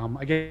 And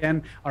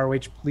again,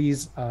 ROH,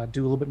 please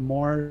do a little bit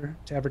more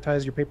to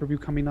advertise your pay-per-view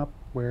coming up,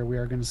 where we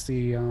are going to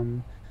see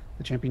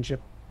the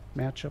championship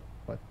matchup.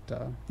 But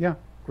yeah,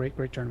 great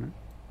tournament.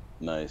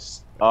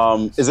 Nice.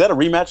 Is that a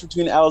rematch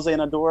between Alizé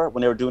and Adora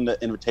when they were doing the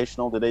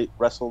Invitational? Did they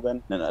wrestle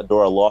then? And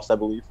Adora lost, I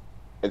believe.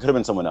 It could have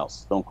been someone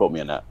else. Don't quote me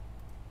on that.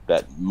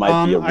 That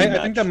might be a rematch.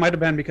 I think that might have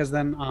been, because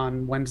then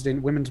on Wednesday,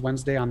 Women's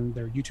Wednesday on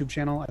their YouTube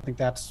channel, I think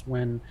that's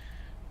when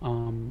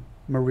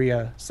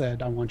Maria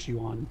said, "I want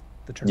you on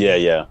the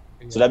tournament." Yeah.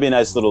 So that'd be a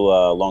nice little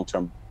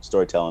long-term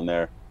storytelling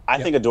there.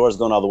 I think Adora's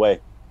going all the way.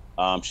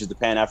 She's the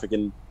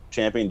Pan-African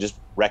champion, just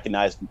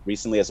recognized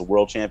recently as a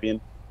world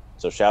champion.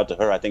 So shout out to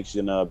her. I think she's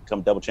going to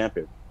become double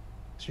champion.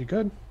 She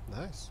could.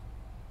 Nice.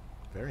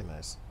 Very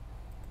nice.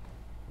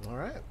 All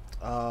right.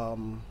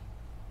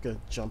 Gonna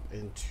jump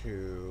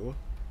into,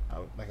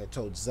 like I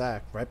told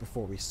Zach right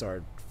before we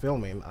started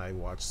filming, I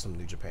watched some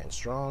New Japan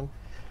Strong.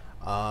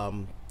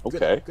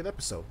 Okay. Good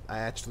episode.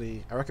 I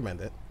recommend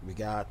it. We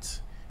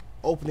got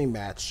opening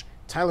match.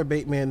 Tyler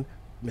Bateman,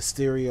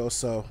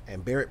 Mysterioso,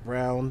 and Barrett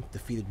Brown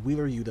defeated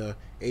Wheeler Yuta,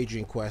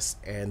 Adrian Quest,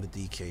 and the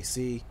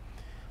DKC.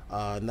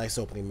 Nice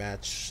opening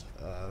match.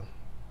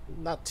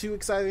 Not too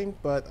exciting,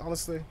 but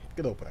honestly,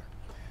 good opener.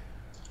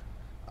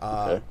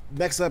 Okay.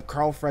 Next up,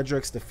 Carl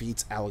Fredericks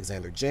defeats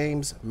Alexander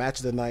James. Match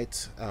of the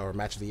night, or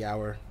match of the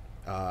hour.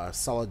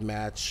 Solid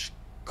match.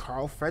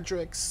 Carl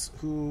Fredericks,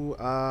 who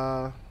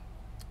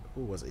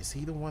was it? Is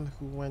he the one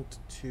who went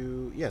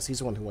to... Yes, he's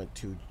the one who went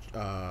to...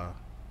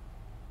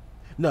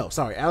 No,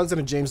 sorry.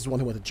 Alexander James is the one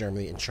who went to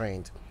Germany and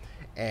trained.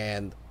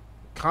 And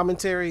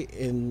commentary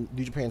in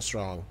New Japan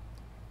Strong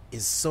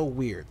is so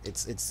weird.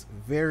 It's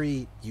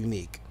very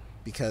unique,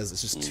 because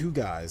it's just two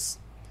guys.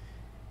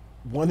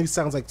 One who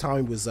sounds like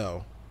Tommy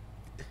Wiseau.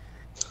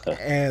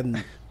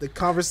 And the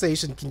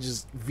conversation can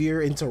just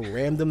veer into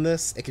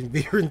randomness. It can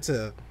veer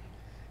into...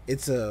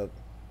 It's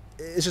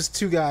just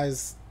two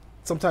guys...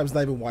 Sometimes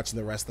not even watching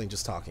the wrestling,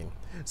 just talking.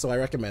 So I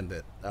recommend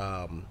it,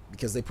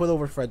 because they put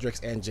over Fredericks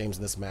and James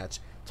in this match.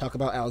 Talk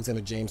about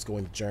Alexander James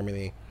going to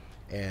Germany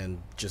and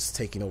just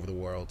taking over the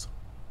world.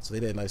 So they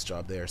did a nice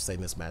job there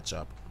setting this match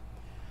up.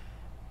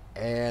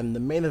 And the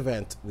main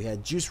event, we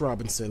had Juice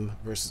Robinson,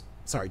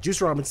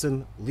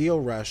 Leo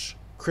Rush,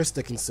 Chris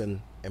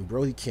Dickinson, and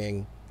Brody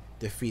King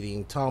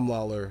defeating Tom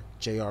Lawler,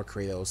 JR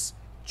Kratos,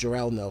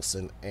 Jarrell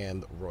Nelson,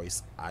 and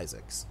Royce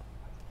Isaacs.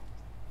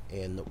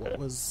 And what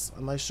was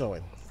a nice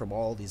showing from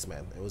all these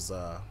men. It was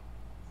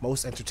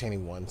most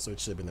entertaining one, so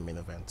it should have been the main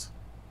event.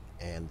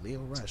 And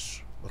Leo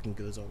Rush looking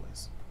good as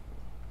always.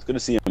 It's good to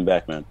see him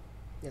back, man.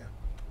 Yeah.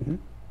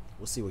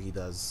 We'll see what he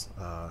does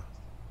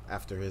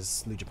after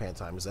his New Japan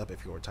time is up,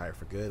 if he'll retire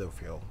for good or if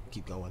he'll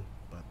keep going.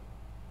 But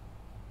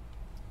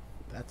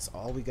that's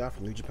all we got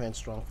from New Japan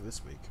Strong for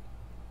this week.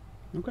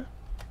 Okay.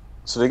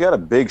 So they got a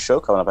big show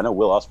coming up. I know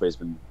Will Ospreay's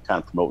been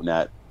kind of promoting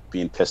that,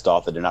 being pissed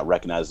off that they're not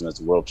recognizing him as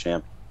the world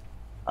champ.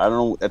 I don't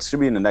know. That should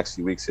be in the next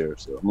few weeks here,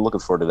 so I'm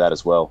looking forward to that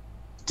as well.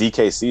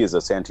 DKC is a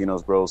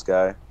Santino's Bros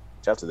guy.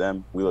 Shout out to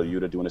them. Wheeler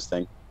Yuta doing his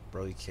thing.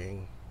 Brody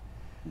King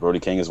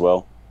as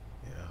well.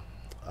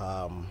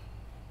 Yeah.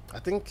 I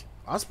think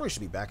Ospreay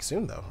should be back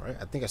soon, though, right?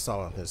 I think I saw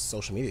on his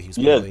social media he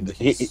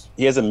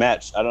has a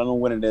match. I don't know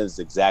when it is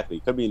exactly.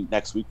 It could be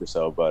next week or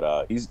so,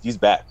 but he's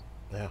back.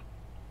 Yeah.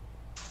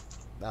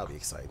 That'll be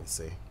exciting to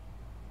see.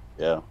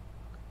 Yeah.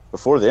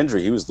 Before the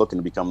injury, he was looking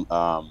to become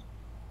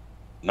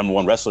number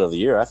one wrestler of the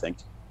year, I think.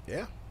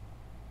 Yeah.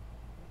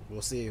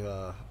 We'll see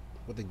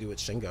what they do with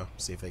Shingo.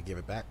 See if they give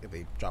it back, if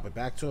they drop it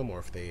back to him, or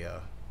if they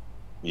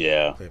play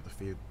up the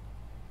feud.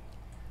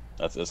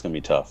 That's gonna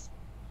be tough,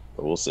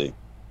 but we'll see.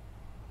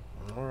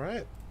 All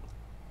right.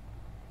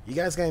 You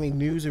guys got any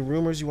news and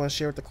rumors you want to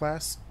share with the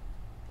class?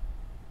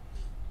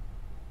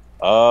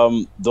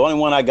 The only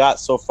one I got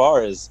so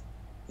far is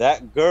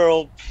that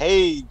girl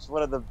Paige,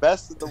 one of the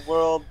best in the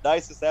world,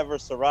 nicest ever.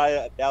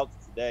 Saraya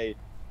announced today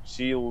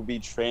she will be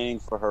training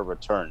for her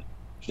return.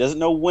 She doesn't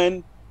know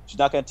when. She's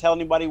not going to tell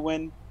anybody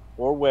when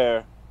or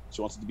where.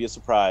 She wants it to be a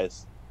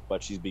surprise,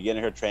 but she's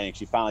beginning her training.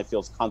 She finally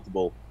feels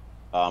comfortable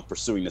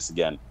pursuing this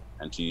again,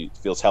 and she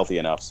feels healthy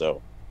enough.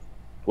 So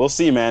we'll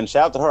see, man.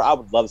 Shout out to her. I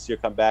would love to see her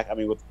come back. I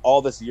mean, with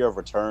all this year of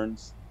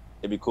returns,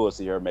 it'd be cool to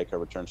see her make her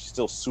return. She's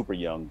still super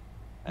young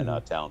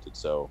and talented.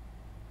 So,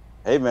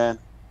 hey, man,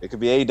 it could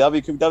be AEW,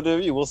 it could be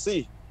WWE. We'll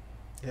see.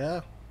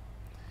 Yeah.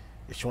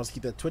 If she wants to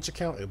keep that Twitch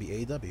account, it'll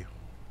be AEW.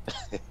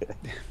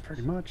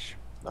 Pretty much.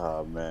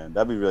 Oh, man.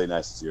 That'd be really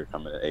nice to see her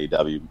come to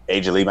AEW.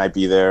 AJ Lee might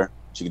be there.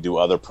 She could do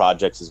other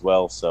projects as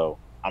well. So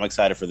I'm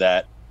excited for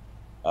that.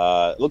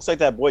 It looks like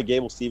that boy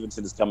Gable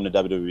Stevenson is coming to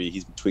WWE.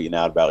 He's been tweeting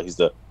out about it. He's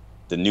the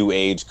the new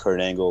age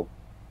Kurt Angle.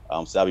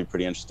 So that'll be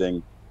pretty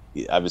interesting.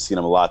 I've been seeing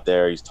him a lot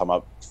there. He's talking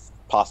about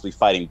possibly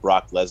fighting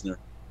Brock Lesnar.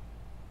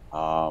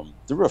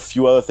 There were a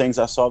few other things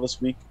I saw this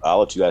week. I'll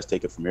let you guys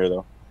take it from here,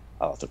 though.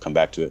 I'll have to come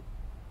back to it.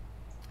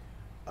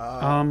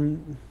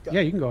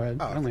 Yeah, you can go ahead.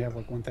 I only have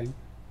like one thing.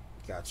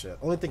 Gotcha.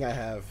 Only thing I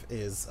have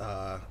is,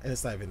 and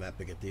it's not even that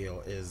big a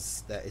deal,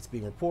 is that it's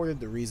being reported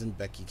the reason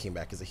Becky came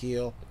back as a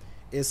heel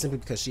is simply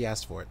because she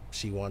asked for it.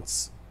 She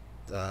wants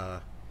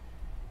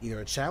either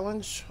a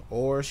challenge,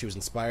 or she was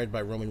inspired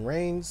by Roman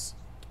Reigns,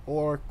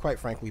 or quite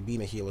frankly,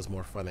 being a heel is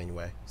more fun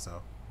anyway.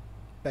 So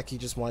Becky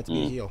just wanted to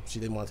be a heel. She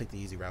didn't want to take the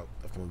easy route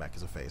of coming back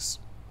as a face.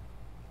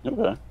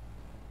 Okay.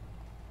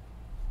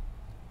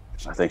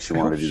 I think she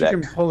wanted to do that.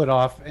 She can pull it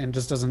off and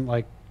just doesn't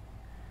like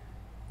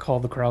call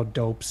the crowd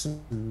dopes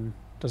and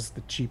does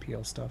the cheap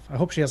heel stuff. I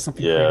hope she has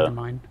something creative in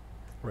mind.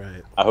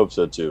 Right. I hope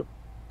so too,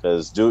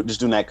 because just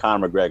doing that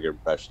Conor McGregor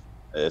impression,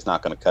 it's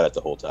not going to cut it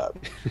the whole time.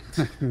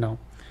 No.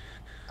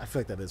 I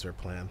feel like that is her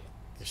plan.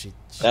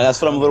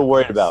 That's what I'm a little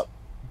worried about.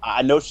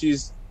 I know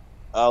she's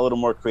a little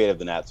more creative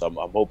than that, so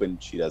I'm hoping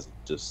she doesn't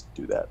just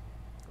do that.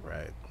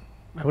 Right.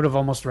 I would have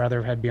almost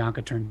rather had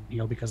Bianca turn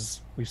heel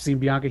because we've seen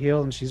Bianca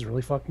heel and she's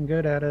really fucking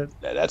good at it.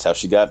 That's how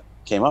she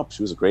came up.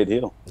 She was a great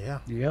heel. Yeah.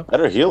 Yep.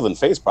 Better heel than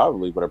face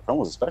probably, but her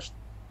promos especially.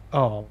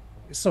 Oh,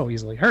 so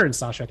easily. Her and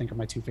Sasha, I think, are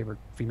my two favorite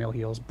female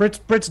heels. Britt's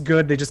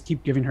good. They just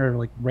keep giving her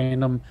like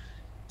random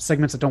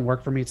segments that don't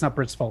work for me. It's not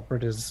Britt's fault.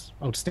 Britt is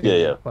outstanding.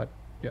 Yeah. But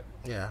yeah.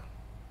 Yeah.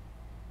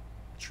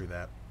 True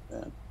that.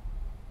 Yeah.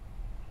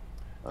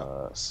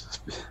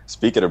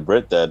 Speaking of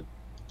Britt, then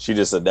she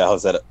just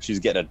announced that she's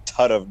getting a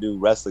ton of new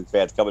wrestling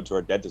fans coming to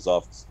her dentist's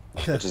office,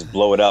 which is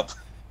blowing up.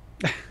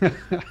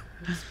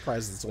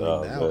 Surprised it's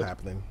only now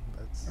happening.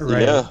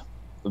 Right. Yeah,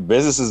 the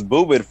business is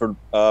booming for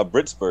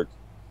Britsburg.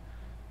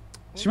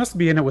 She must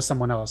be in it with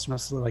someone else. She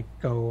must like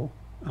go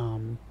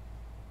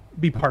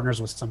be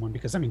partners with someone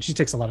because I mean she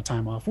takes a lot of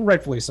time off,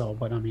 rightfully so.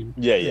 But I mean,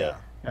 Yeah.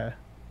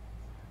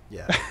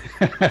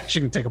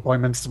 She can take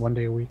appointments one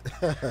day a week.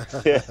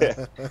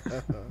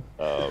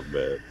 Oh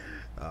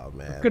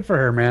man. Good for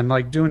her, man.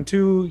 Like doing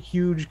two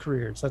huge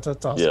careers. That's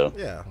awesome.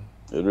 Yeah.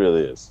 It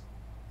really is.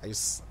 I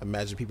just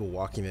imagine people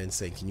walking in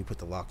saying, "Can you put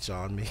the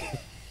lockjaw on me?"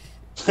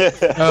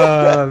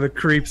 The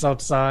creeps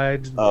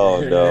outside.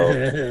 Oh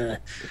no.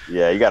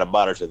 Yeah, you got to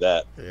monitor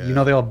that. Yeah. You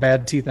know they all have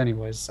bad teeth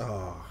anyways.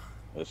 Oh,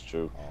 That's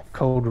true.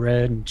 Code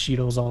Red and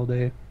Cheetos all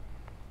day.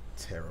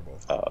 terrible.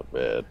 Oh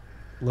man.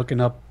 Looking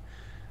up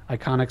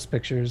Iconics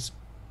pictures,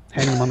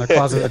 hanging them on their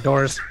closet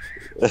doors.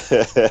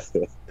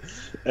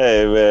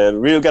 Hey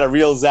man, we got a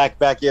real Zach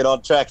back in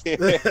on track here.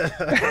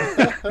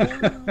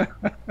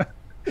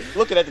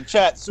 Looking at the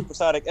chat,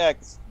 Supersonic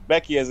X,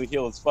 Becky as a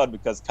heel is fun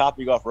because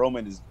copying off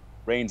Roman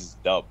Reigns is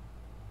dumb.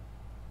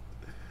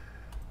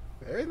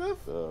 Fair enough.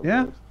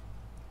 Yeah.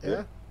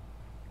 Yeah.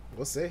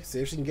 We'll see. See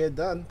if she can get it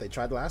done. They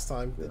tried last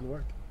time. Didn't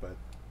work. But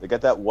They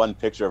got that one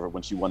picture of her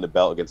when she won the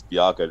belt against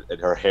Bianca, and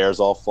her hair's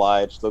all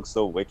flying. She looks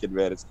so wicked,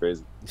 man. It's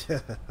crazy.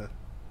 oh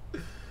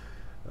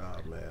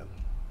man.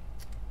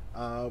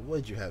 What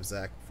did you have,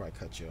 Zach? Before I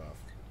cut you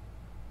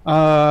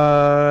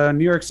off.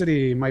 New York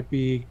City might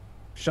be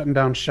shutting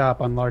down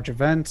shop on large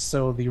events,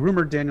 so the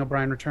rumored Daniel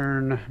Bryan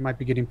return might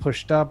be getting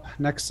pushed up.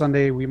 Next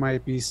Sunday, we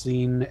might be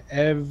seeing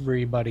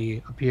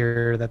everybody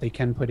appear that they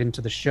can put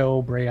into the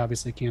show. Bray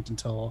obviously can't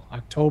until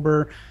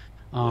October.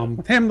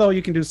 With him, though,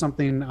 you can do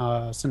something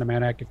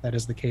cinematic if that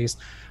is the case.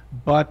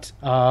 But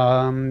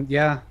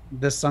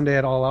this Sunday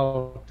at All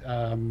Out,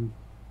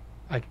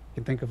 I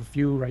can think of a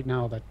few right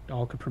now that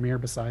all could premiere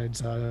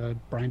besides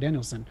Bryan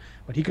Danielson.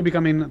 But he could be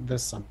coming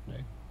this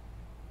Sunday.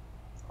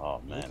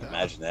 Oh man,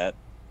 imagine that.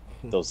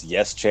 Those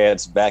yes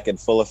chants back in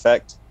full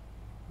effect.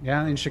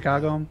 Yeah, in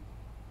Chicago.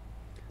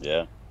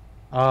 Yeah.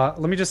 Let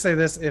me just say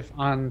this: if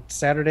on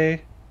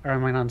Saturday, or I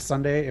mean on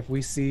Sunday, if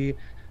we see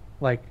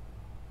like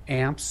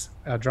amps,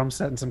 a drum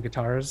set, and some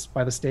guitars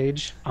by the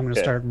stage, I'm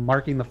gonna start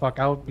marking the fuck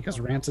out because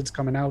Rancid's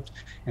coming out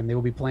and they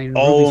will be playing.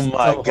 Oh Ruby's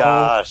my Soho.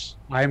 gosh!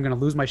 I am gonna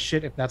lose my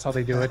shit if that's how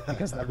they do it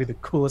because that'd be the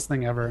coolest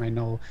thing ever, and I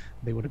know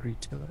they would agree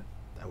to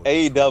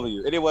it.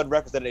 AEW, anyone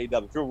representing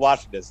AEW, if you're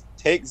watching this,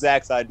 take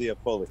Zach's idea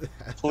fully,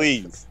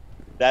 please.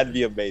 That'd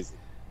be amazing.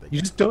 You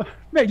just don't,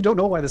 man. You don't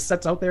know why the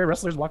set's out there.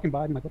 Wrestlers walking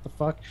by, and like, what the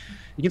fuck?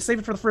 You can save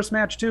it for the first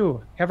match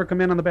too. Have her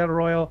come in on the Battle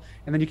Royal,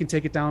 and then you can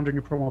take it down during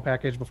your promo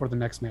package before the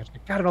next match. I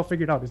got it all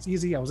figured out. It's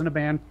easy. I was in a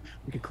band.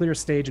 We could clear a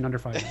stage in under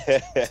 5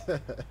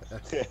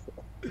 minutes.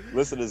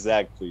 Listen to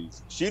Zach,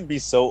 please. She'd be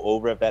so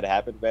over if that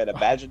happened, man.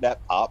 Imagine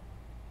that pop.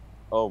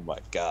 Oh my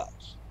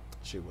gosh.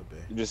 She would be.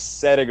 You're just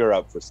setting her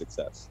up for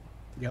success.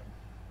 Yep.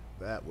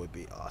 That would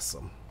be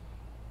awesome.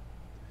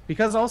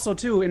 Because also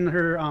too, in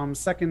her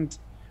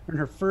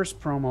first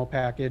promo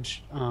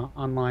package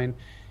online,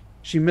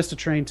 she missed a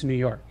train to New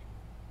York,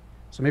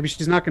 so maybe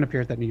she's not going to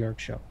appear at that New York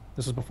show.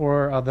 This was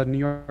before the New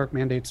York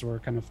mandates were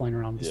kind of flying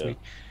around this week,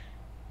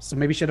 so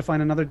maybe she had to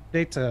find another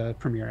date to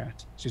premiere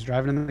at. She's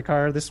driving in the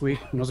car this week.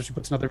 Who knows if she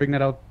puts another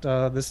vignette out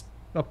this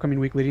upcoming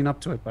week leading up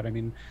to it? But I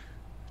mean,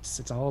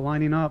 it's all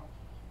lining up.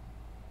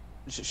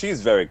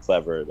 She's very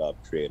clever and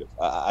creative.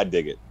 I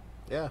dig it.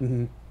 Yeah,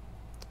 Hmm.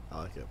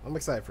 I like it. I'm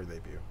excited for her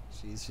debut.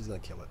 She's gonna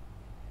kill it.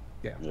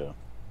 Yeah.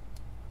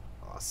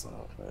 Awesome.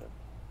 Man.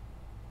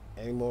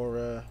 Any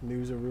more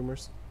news or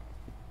rumors?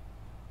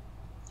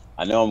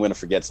 I know I'm going to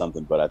forget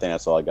something, but I think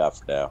that's all I got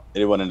for now.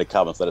 Anyone in the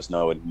comments, let us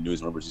know what news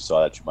and rumors you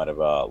saw that you might have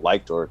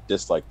liked or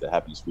disliked that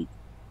happened this week.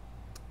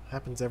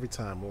 Happens every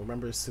time. We'll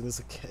remember as soon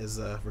as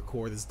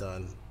record is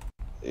done.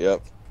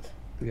 Yep.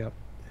 Yep.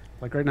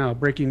 Like right now,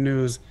 breaking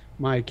news: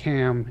 my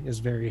cam is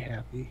very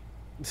happy.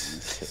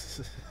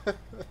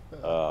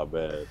 Oh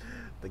man.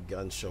 The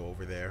gun show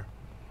over there.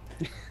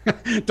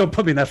 Don't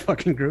put me in that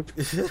fucking group.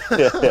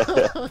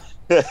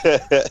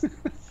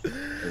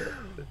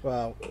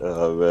 Well,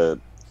 Oh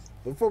man.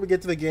 before we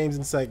get to the games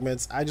and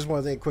segments, I just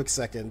want to take a quick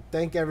second.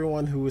 Thank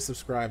everyone who was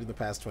subscribed in the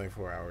past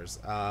 24 hours.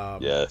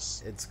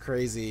 Yes. It's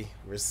crazy.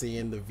 We're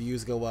seeing the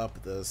views go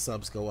up, the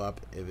subs go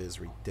up. It is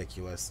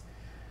ridiculous.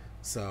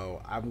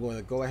 So I'm going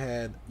to go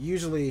ahead.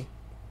 Usually,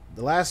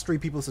 the last 3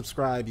 people to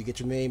subscribe, you get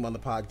your name on the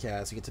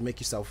podcast. You get to make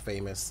yourself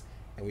famous,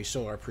 and we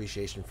show our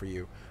appreciation for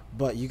you.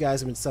 But you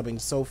guys have been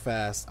subbing so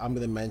fast, I'm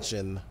going to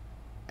mention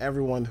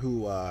everyone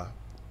who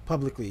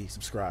publicly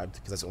subscribed,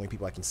 because that's the only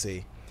people I can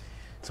see.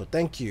 So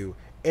thank you,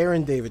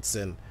 Aaron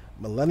Davidson,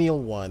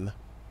 Millennial One,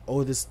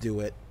 Otis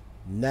Dewitt,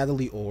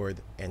 Natalie Ord,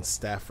 and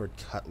Stafford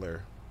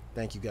Cutler.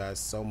 Thank you guys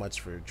so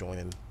much for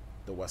joining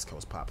the West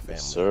Coast Pop family.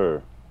 Yes,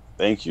 sir.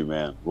 Thank you,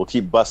 man. We'll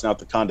keep busting out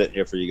the content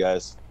here for you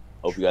guys.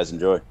 Hope you guys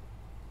enjoy.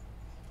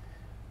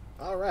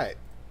 All right.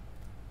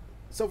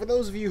 So for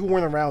those of you who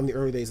weren't around in the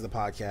early days of the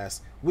podcast,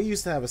 we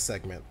used to have a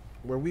segment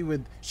where we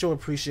would show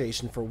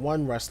appreciation for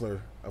one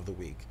wrestler of the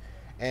week.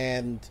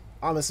 And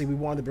honestly, we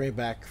wanted to bring it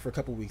back for a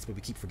couple weeks, but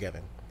we keep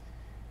forgetting.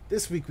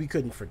 This week we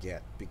couldn't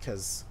forget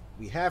because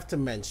we have to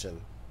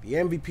mention the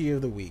MVP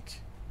of the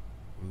week,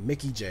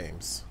 Mickie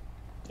James.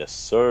 Yes,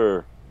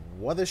 sir.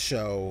 What a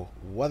show.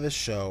 What a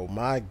show.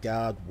 My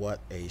God, what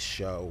a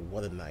show.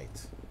 What a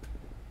night.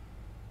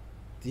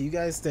 Do you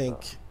guys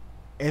think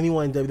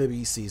anyone in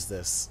WWE sees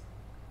this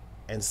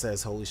and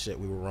says, holy shit,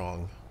 we were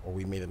wrong, or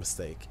we made a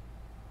mistake?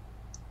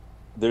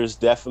 There's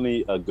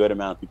definitely a good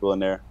amount of people in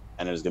there,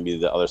 and there's going to be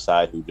the other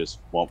side who just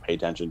won't pay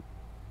attention.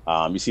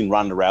 You've seen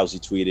Ronda Rousey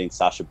tweeting,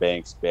 Sasha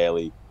Banks,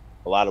 Bayley.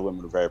 A lot of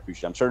women are very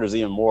appreciative. I'm sure there's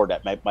even more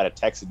that might have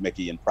texted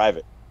Mickie in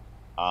private.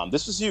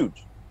 This was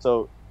huge.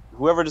 So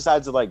whoever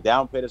decides to like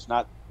downplay this,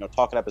 not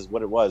talk it up as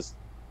what it was,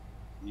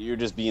 you're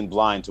just being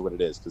blind to what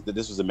it is, because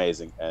this was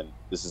amazing and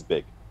this is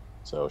big.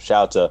 So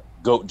shout out to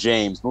Goat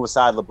James. Move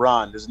aside,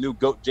 LeBron. There's a new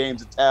Goat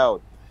James in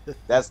town.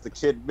 That's the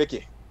kid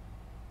Mickie.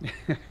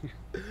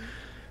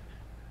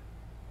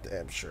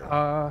 Damn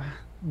sure.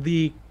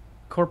 The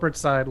corporate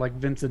side, like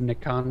Vince and Nick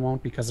Khan,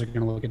 won't, because they're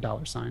going to look at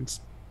dollar signs.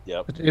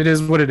 Yep. It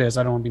is what it is.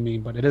 I don't want to be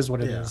mean, but it is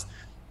what it Yeah. is.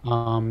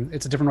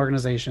 It's a different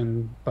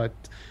organization, but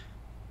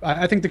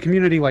I think the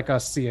community like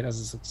us see it as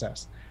a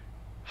success.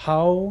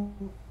 How,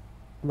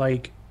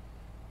 like,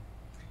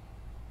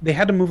 they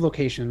had to move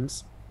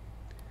locations.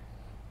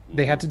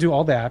 They had to do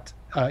all that.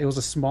 It was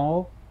a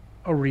small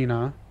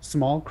arena,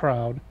 small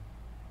crowd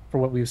for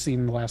what we've seen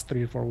in the last 3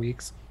 to 4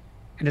 weeks.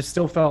 And it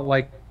still felt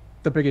like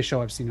the biggest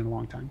show I've seen in a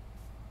long time.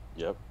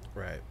 Yep.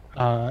 Right.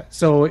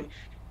 So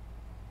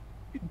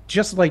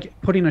just like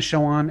putting a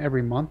show on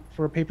every month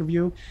for a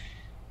pay-per-view,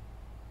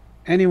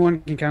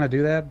 anyone can kind of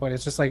do that, but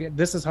it's just like,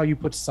 this is how you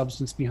put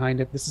substance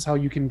behind it. This is how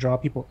you can draw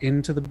people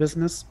into the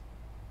business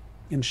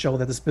and show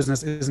that this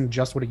business isn't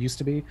just what it used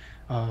to be.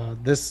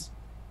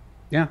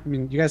 Yeah, I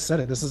mean, you guys said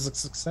it. This is a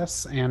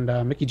success. And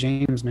Mickie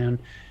James, man,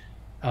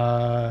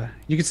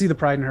 you could see the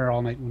pride in her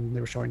all night when they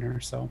were showing her.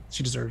 So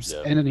she deserves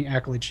any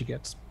accolade she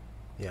gets.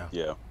 Yeah.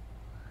 Yeah.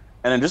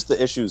 And then just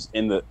the issues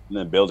in the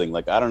building.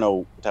 Like, I don't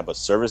know what type of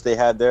service they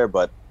had there,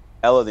 but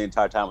Ella the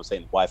entire time was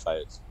saying the Wi-Fi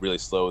is really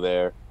slow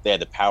there. They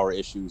had the power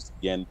issues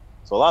again.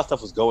 So a lot of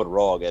stuff was going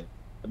wrong. And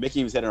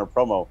Mickie was saying in her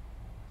promo,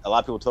 a lot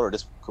of people told her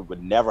this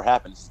would never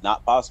happen. This is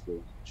not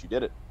possible. She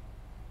did it.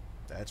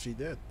 That she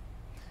did.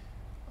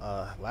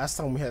 Last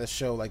time we had a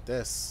show like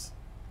this,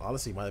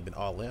 honestly, might have been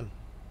All In.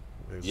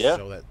 It was a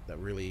show that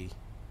really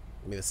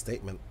made a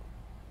statement.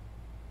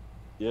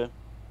 Yeah.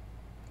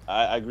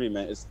 I agree,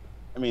 man.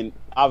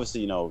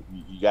 Obviously, you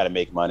got to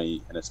make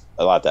money, and it's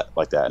a lot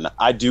like that. And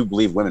I do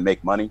believe women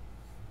make money,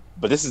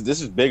 but this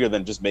is bigger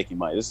than just making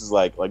money. This is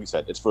like you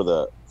said, it's for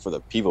the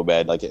people,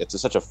 man. Like, it's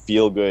such a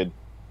feel good.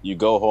 You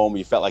go home,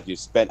 you felt like you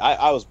spent.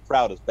 I was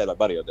proud to spend my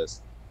money on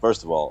this,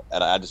 first of all,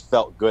 and I just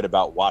felt good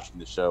about watching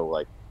the show.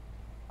 Like,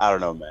 I don't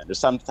know, man. There's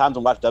sometimes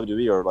when I watch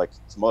WWE or like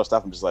some other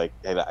stuff, I'm just like,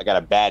 hey, I got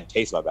a bad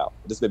taste in my mouth.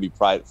 This made me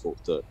prideful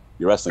to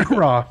your wrestling.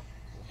 Raw.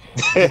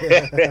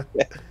 Yeah.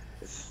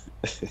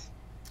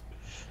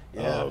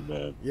 Oh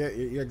man. Yeah,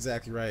 you're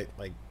exactly right.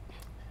 Like,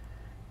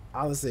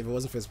 honestly, if it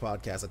wasn't for this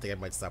podcast, I think I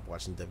might stop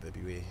watching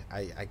WWE.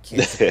 I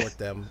can't support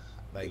them.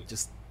 Like,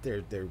 just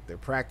their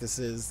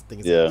practices,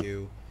 things they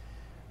do.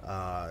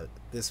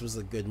 This was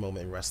a good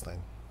moment in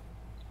wrestling.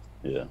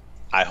 Yeah.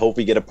 I hope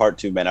we get a part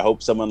 2, man. I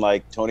hope someone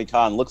like Tony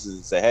Khan looks at it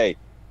and say, hey,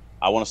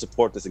 I want to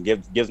support this, and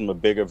gives them a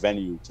bigger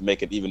venue to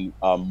make it even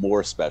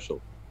more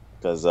special.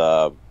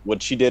 Because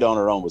what she did on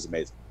her own was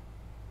amazing.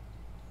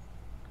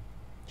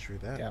 True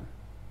that. Yeah.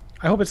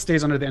 I hope it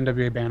stays under the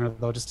NWA banner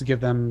though, just to give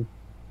them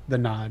the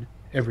nod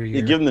every year.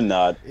 You give them the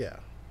nod. Yeah.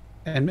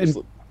 And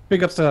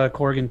big ups to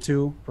Corrigan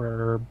too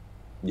for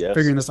Yes.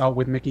 figuring this out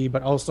with Mickey,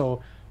 but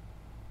also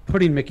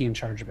putting Mickey in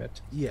charge of it.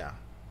 Yeah.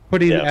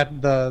 Putting Yeah.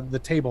 at the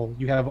table,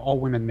 you have all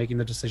women making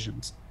the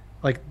decisions.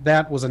 Like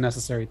that was a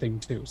necessary thing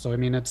too. So I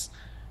mean, it's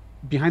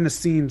behind the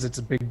scenes, it's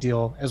a big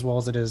deal as well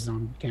as it is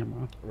on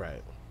camera.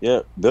 Right.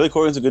 Yeah, Billy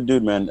Corgan's a good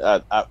dude, man.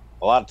 A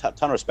ton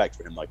of respect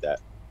for him like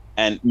that.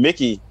 And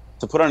Mickey,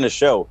 to put on the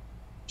show,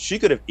 she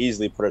could have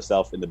easily put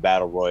herself in the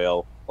Battle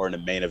Royal or in the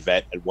main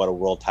event and won a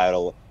world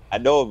title. I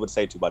know it would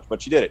say too much,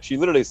 but she did it. She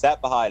literally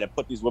sat behind and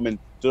put these women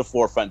to the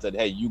forefront and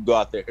said, hey, you go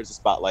out there. Here's the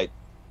spotlight.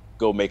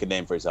 Go make a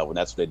name for yourself. And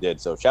that's what they did.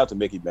 So shout out to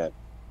Mickey, man.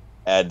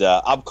 And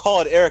I'm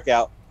calling Eric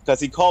out because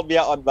he called me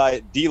out on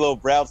my D'Lo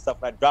Brown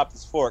stuff when I dropped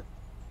his fork.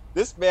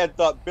 This man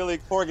thought Billy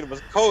Corgan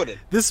was coded.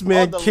 This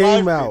man On the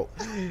came live out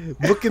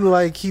looking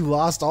like he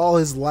lost all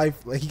his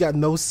life, like he got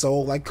no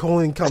soul, like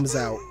Conan comes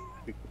out.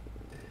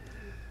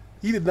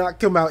 He did not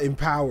come out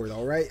empowered,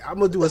 all right? I'm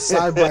going to do a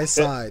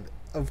side-by-side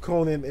of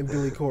Conan and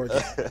Billy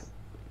Corgan.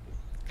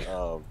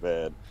 Oh,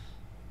 man.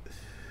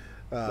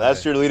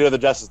 That's your leader of the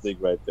Justice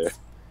League right there.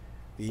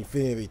 The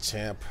Infinity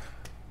Champ.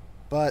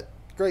 But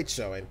great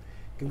showing.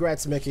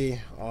 Congrats,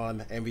 Mickey, on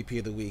MVP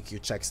of the Week.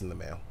 Your check's in the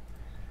mail.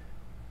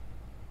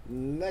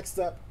 Next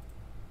up,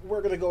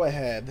 we're going to go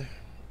ahead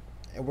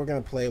and we're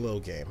going to play a little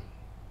game.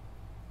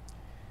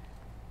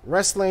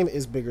 Wrestling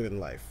is bigger than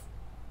life.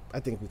 I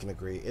think we can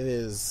agree. It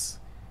is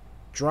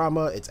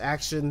drama, it's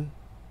action,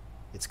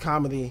 it's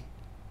comedy,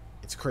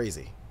 it's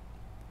crazy.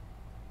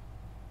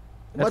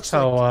 That's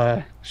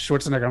how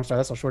Schwarzenegger. I'm sorry.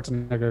 That's how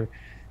Schwarzenegger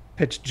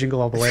pitched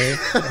Jingle All the Way.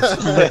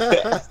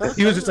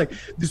 He was just like,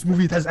 "This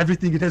movie it has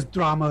everything. It has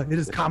drama. It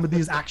has comedy. It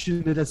has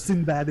action. It has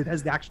Sinbad. It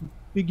has the action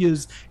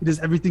figures. It has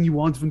everything you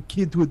want from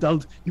kid to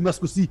adult. You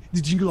must go see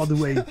the Jingle All the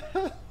Way."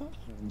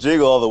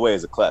 Jingle All the Way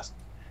is a classic.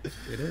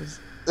 It is.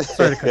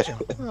 Sorry to cut you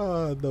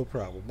off. No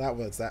problem. Not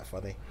when it's that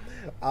funny.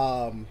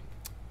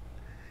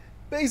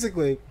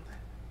 Basically,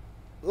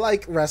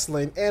 like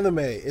wrestling, anime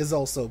is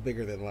also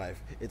bigger than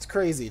life. It's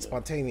crazy. It's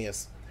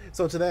spontaneous.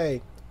 So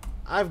today,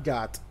 I've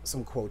got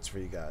some quotes for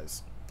you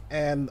guys.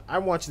 And I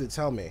want you to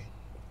tell me,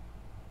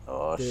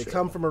 Oh, did shit. it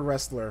come from a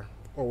wrestler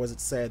or was it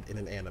said in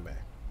an anime?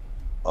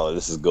 Oh,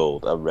 this is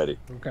gold. I'm ready.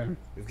 Okay.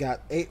 We've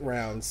got 8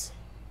 rounds.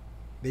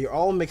 They're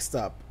all mixed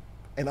up.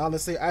 And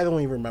honestly, I don't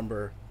even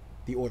remember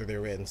the order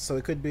they're in. So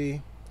it could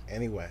be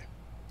any way.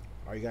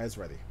 Are you guys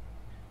ready?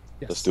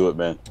 Yes. Let's do it,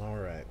 man. All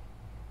right.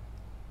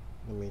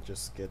 Let me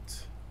just get...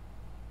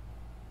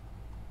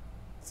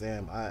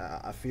 Sam,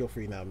 I feel for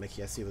you now,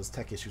 Mickey. I see those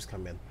tech issues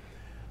come in.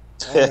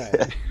 All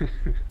right.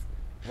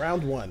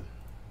 Round 1.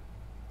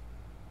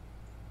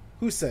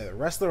 Who said it?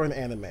 Wrestler in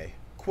anime.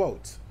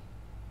 Quote.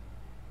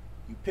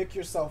 You pick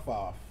yourself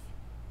off.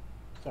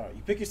 Sorry,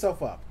 you pick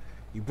yourself up.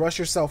 You brush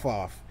yourself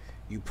off.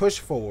 You push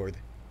forward.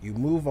 You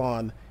move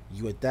on.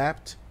 You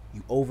adapt.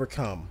 You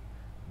overcome.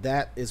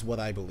 That is what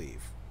I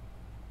believe.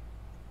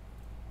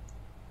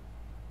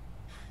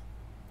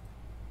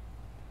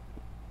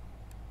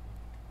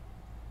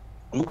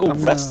 I'm going to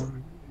go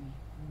wrestling.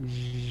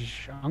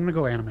 I'm gonna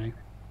go anime.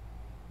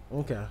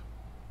 Okay.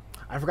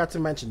 I forgot to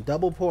mention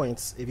double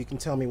points if you can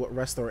tell me what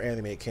wrestler or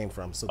anime it came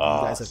from. So do you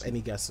guys have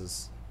any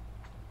guesses?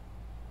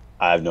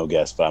 I have no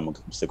guess, but I'm going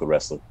to stick with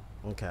wrestler.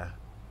 Okay.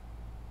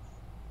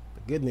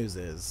 The good news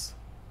is,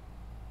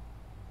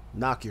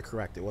 Knock, you're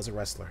correct. It was a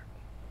wrestler.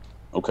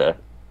 Okay.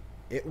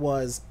 It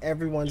was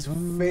everyone's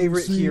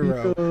favorite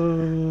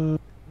hero.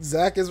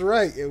 Zach is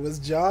right. It was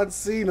John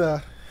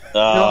Cena. No,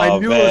 Oh, I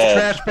knew man. it was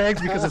trash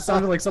bags because it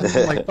sounded like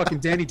something like fucking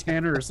Danny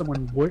Tanner or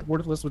someone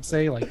worthless would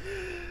say. Like,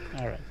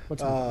 all right,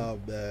 what's Oh,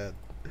 man.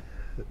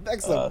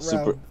 Next up,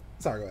 Super- round.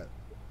 Sorry, go ahead.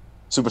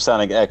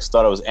 Supersonic X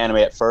thought it was anime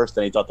at first,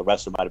 then he thought the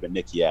wrestler might have been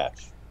Nikki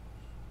Ash.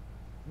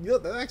 You know,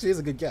 that actually is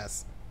a good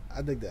guess.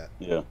 I dig that.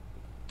 Yeah.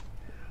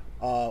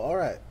 All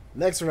right.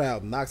 Next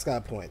round. Knox got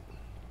a point.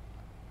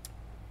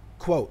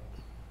 Quote.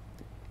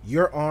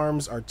 Your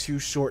arms are too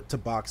short to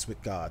box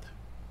with God.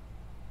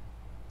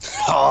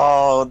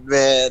 Oh,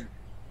 man.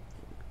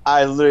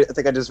 I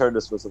think I just heard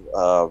this was.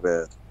 Oh,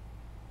 man.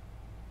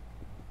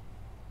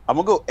 I'm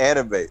going to go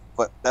anime,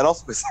 but that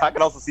also I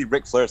can also see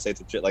Ric Flair say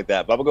some shit like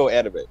that, but I'm going to go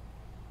anime.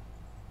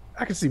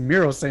 I can see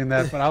Miro saying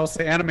that, but I will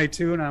say anime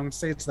too, and I'm gonna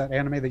say it's that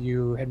anime that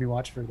you had me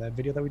watch for that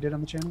video that we did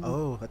on the channel.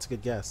 Oh, that's a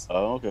good guess.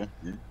 Oh, okay.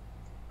 Yeah.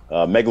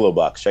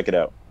 Megalobox, check it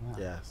out.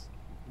 Yes.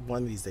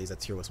 One of these days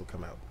that tier list will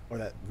come out. Or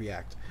that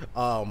react.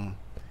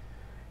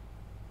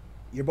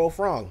 You're both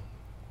wrong.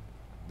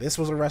 This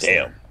was a wrestler.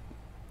 Damn.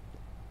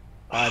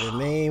 By the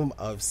name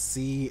of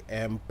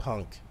CM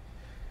Punk.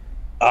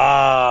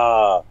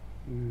 Ah.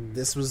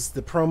 This was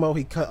the promo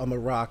he cut on The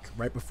Rock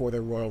right before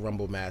their Royal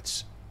Rumble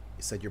match.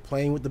 He said, you're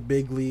playing with the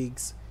big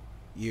leagues.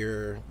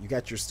 You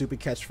got your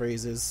stupid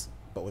catchphrases.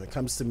 But when it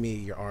comes to me,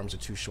 your arms are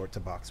too short to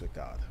box with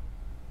God.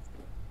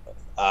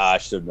 I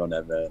should have known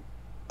that, man.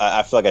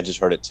 I feel like I just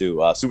heard it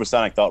too.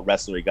 Supersonic thought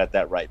wrestler, he got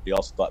that right. But he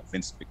also thought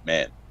Vince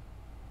McMahon.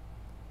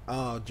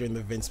 Oh, during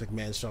the Vince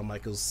McMahon Shawn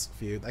Michaels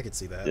feud, I could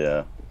see that.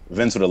 Yeah,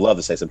 Vince would have loved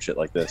to say some shit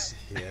like this.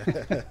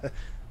 Yeah.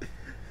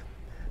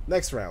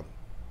 Next round.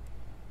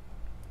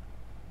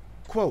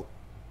 Quote: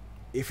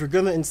 if you're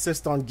gonna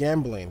insist on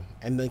gambling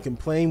and then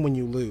complain when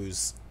you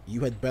lose,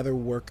 you had better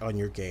work on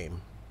your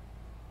game.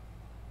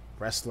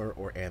 Wrestler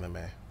or anime?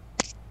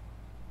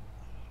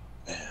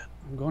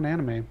 I'm going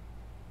anime.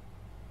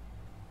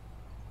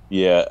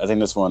 Yeah, I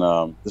think this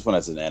one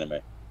has an anime.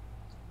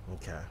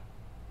 Okay.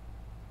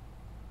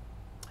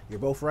 You're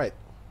both right.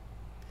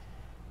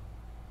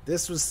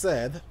 This was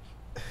said.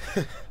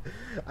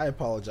 I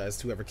apologize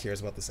to whoever cares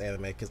about this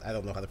anime because I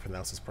don't know how to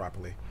pronounce this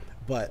properly.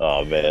 But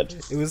Oh man,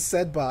 it was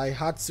said by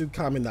Hatsu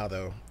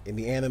Kaminato in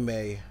the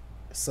anime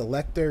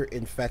Selector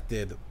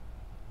Infected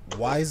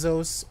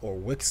Wizos or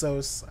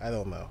Wixos. I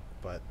don't know,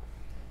 but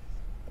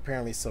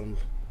apparently some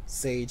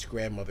sage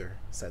grandmother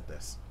said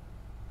this.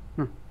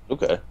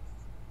 okay.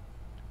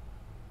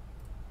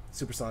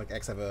 Supersonic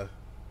X have a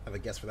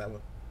guess for that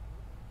one?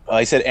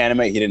 He said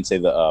anime. He didn't say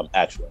the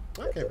actual.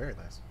 Okay, very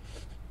nice.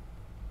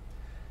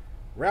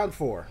 Round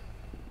 4.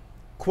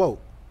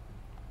 Quote: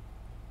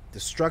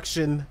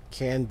 destruction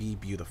can be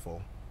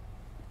beautiful.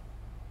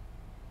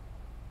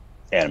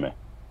 Anime.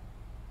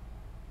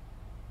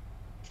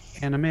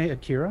 Anime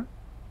Akira?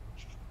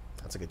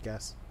 That's a good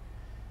guess.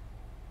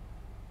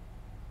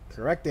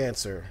 Correct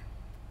answer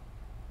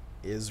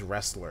is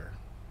wrestler.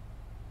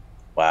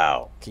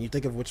 Wow. Can you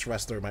think of which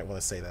wrestler might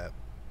want to say that?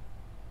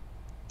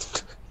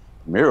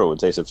 Miro would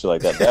say some shit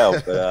like that now,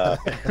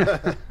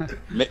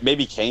 but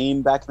maybe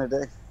Kane back in the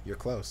day. You're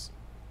close.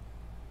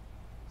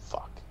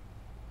 Fuck.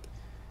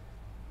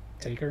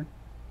 Taker?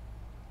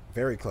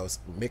 Very close.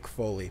 Mick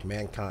Foley,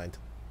 Mankind.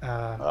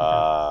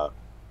 Okay.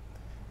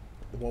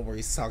 The one where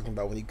he's talking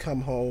about when you come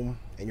home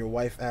and your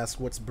wife asks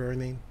what's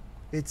burning.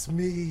 It's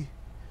me.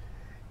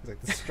 He's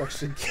like,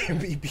 destruction can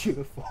be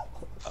beautiful.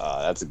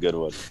 That's a good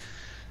one.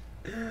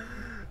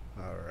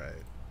 All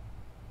right.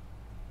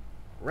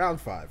 Round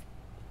 5.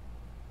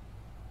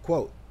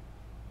 Quote: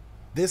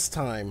 this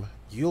time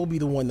you'll be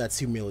the one that's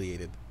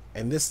humiliated,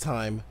 and this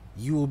time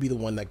you will be the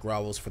one that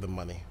grovels for the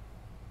money.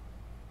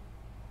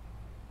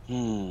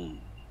 Hmm.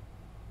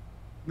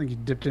 I think you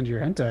dipped into your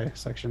hentai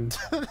section.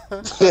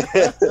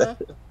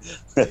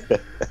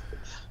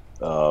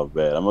 Oh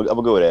man, I'm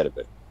gonna go with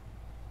anime.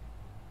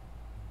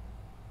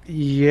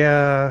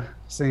 Yeah,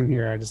 same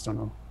here. I just don't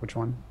know which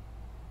one.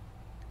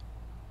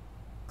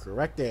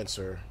 Correct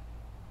answer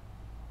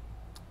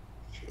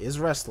is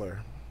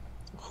wrestler.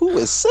 Who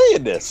is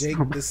saying this? Jake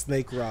the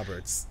Snake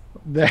Roberts.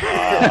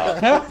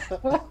 That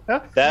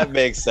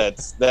makes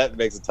sense. That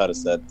makes a ton of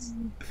sense.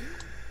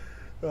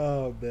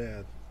 Oh,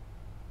 man.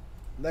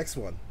 Next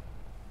one.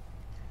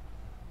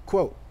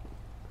 Quote: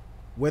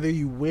 whether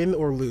you win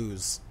or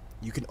lose,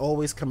 you can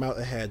always come out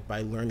ahead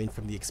by learning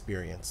from the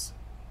experience.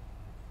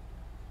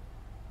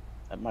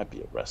 That might be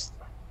a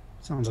wrestler.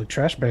 Sounds like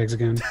trash bags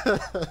again.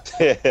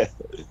 He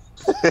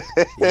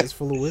is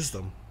full of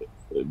wisdom.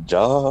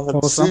 John Full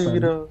of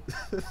something. Cena.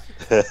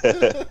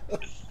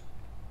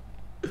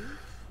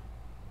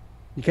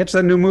 You catch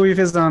that new movie of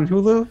his on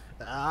Hulu?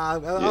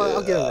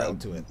 I'll get around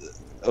to it.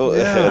 Oh,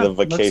 Yeah, the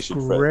vacation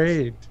looks friend.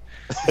 great.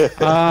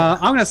 I'm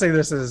gonna say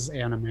this is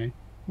anime.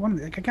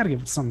 I gotta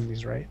give some of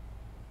these right.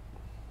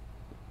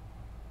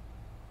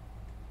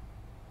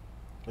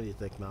 What do you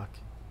think, Knock?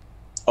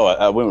 Oh,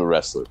 I went with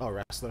wrestler. Oh,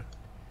 wrestler.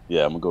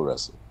 Yeah, I'm gonna go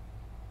wrestler.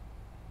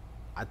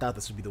 I thought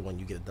this would be the one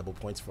you get a double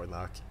points for,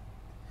 Knock.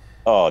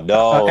 Oh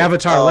no,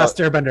 Avatar: Last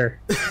Airbender.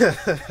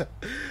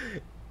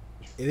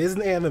 It is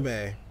an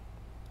anime.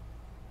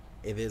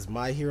 It is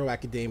My Hero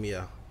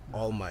Academia,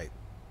 All Might.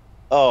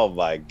 Oh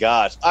my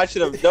gosh, I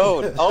should have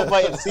known. All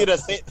Might and Cena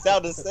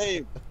sound the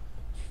same.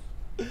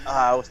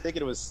 I was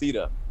thinking it was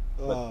Cena,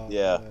 but Oh,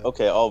 yeah, man.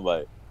 okay, All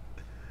Might.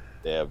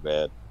 Yeah,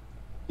 man.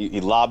 He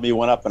lobbed me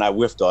one up and I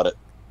whiffed on it.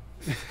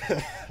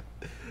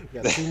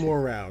 We got 2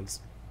 more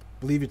rounds.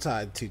 Believe you're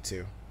tied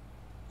 2-2.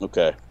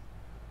 Okay.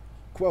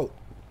 Quote: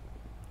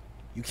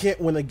 you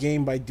can't win a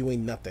game by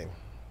doing nothing.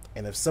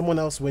 And if someone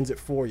else wins it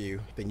for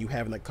you, then you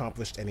haven't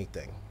accomplished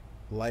anything.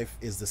 Life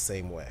is the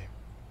same way.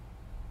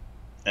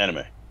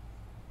 Anime.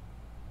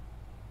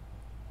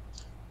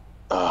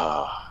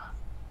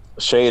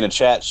 Shay in the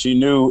chat, she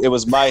knew it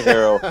was My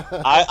Hero.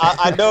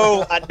 I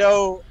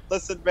know.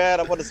 Listen, man,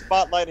 I'm on the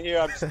spotlight here.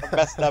 I'm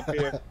messing up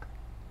here.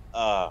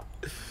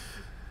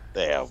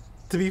 Damn.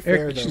 To be fair,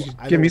 Eric, though, you should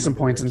I give don't me some remember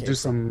points where and it do came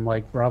some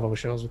like Bravo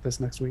shows with this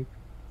next week.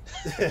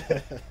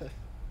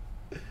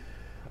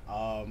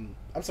 from.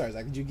 I'm sorry,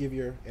 Zach. Did you give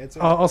your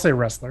answer? I'll say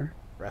wrestler.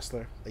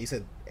 Wrestler. You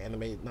said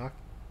anime. Knock.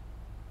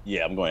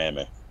 Yeah, I'm going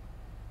anime.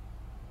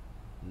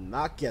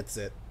 Knock gets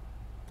it.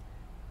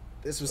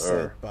 This was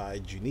said by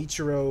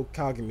Junichiro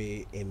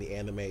Kagami in the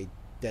anime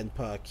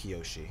Denpa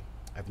Kyoshi.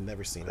 I've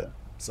never seen it,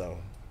 so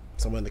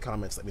someone in the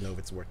comments let me know if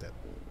it's worth it.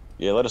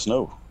 Yeah, let us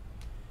know.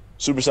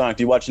 Supersonic,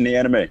 do you watch any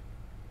anime?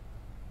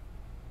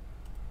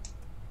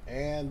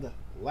 And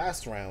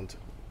last round.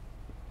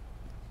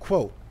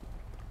 Quote: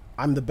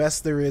 I'm the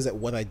best there is at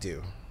what I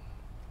do.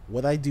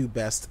 What I do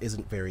best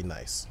isn't very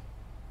nice.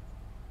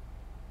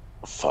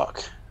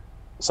 Fuck.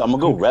 So I'm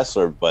gonna go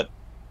wrestler, but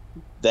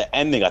the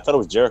ending, I thought it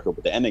was Jericho,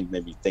 but the ending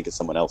made me think of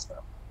someone else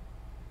now.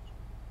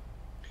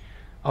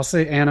 I'll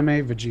say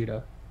anime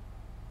Vegeta.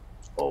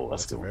 Oh,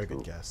 That's a very good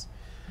too. guess.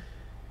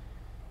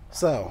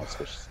 So,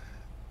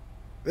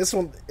 this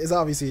one is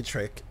obviously a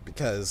trick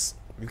because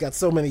we've got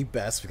so many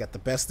bests. We've got the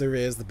best there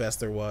is, the best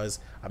there was.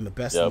 I'm the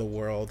best in the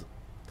world.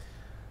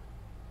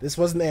 This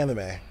wasn't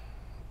anime.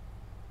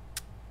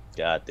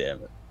 God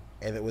damn it.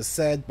 And it was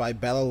said by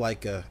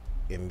Balalaika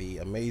in the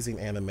amazing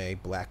anime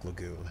Black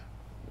Lagoon.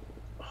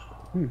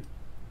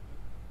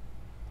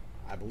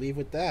 I believe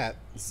with that,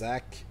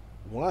 Zach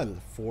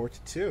won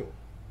 4-2.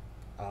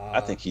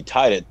 I think he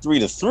tied it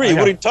 3-3.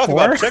 What are you talking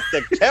about? Check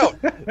the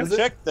count.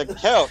 Check the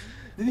count.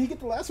 Did he get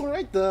the last one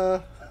right?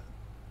 The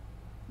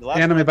last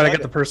anime, one but I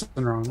get the person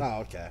wrong.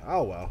 Oh, okay.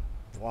 Oh, well.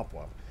 Womp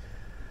womp.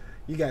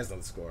 You guys know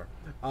the score.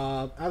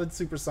 How did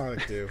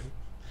Supersonic do?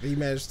 Did he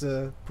manage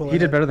to pull it? He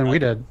did better than we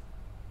did.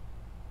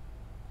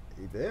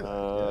 He did.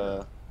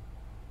 I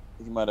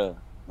think he might have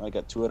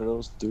got 2 out of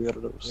those, 3 out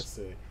of those. Let's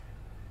see.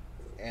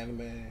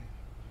 Anime.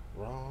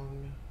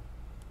 Wrong.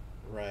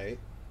 Right.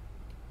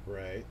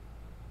 Right.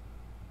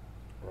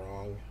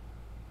 Wrong.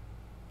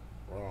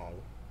 Wrong.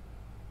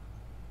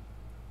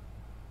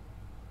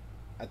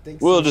 I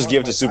think we'll just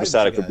give it to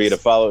Supersonic for being to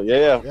follow.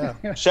 Yeah.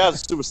 Shout out to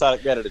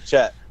Supersonic man in the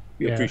chat.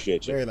 We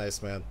appreciate you. Very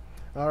nice, man.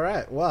 All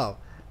right. Well,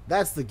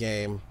 that's the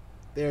game.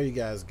 There you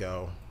guys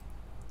go.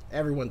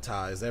 Everyone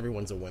ties.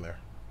 Everyone's a winner.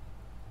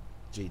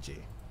 GG.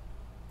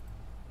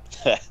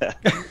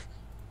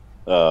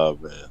 Oh,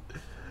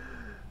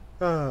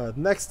 man.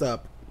 Next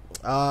up,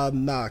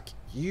 Knock,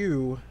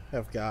 you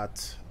have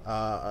got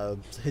a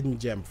hidden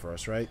gem for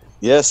us, right?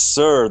 Yes,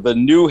 sir. The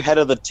new head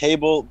of the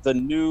table, the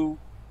new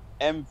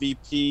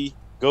MVP,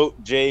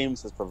 GOAT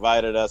James, has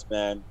provided us,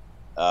 man,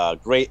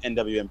 great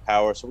NWM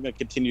power. So we're going to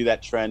continue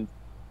that trend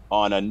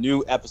on a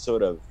new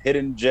episode of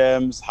Hidden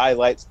Gems,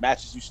 highlights,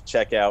 matches you should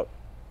check out.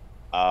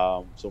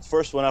 So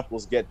first one up,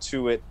 let's get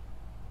to it.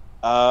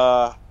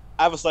 I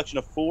have a selection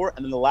of 4,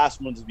 and then the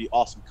last one is to be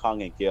Awesome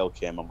Kong and Gail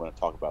Kim. I'm going to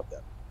talk about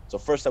them. So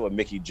first up with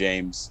Mickie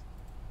James.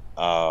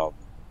 Let's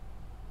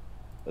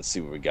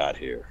see what we got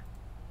here.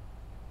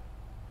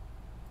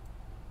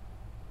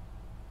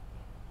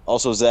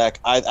 Also, Zach,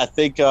 I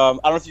think, I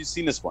don't know if you've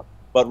seen this one,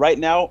 but right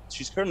now,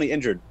 she's currently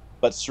injured.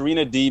 But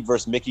Serena Deeb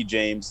versus Mickie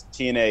James,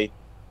 TNA,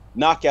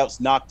 knockouts,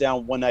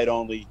 knockdown, one night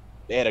only.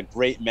 They had a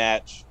great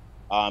match.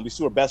 These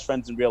two are best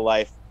friends in real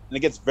life, and it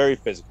gets very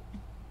physical.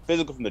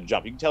 Physical from the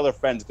jump. You can tell they're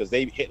friends because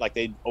they hit like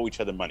they owe each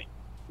other money.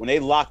 When they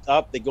locked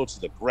up, they go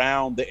to the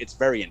ground. It's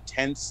very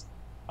intense.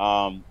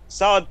 Solid,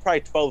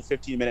 probably 12 to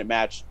 15-minute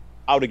match.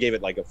 I would have gave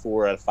it like a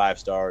 4 out of 5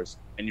 stars.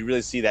 And you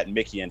really see that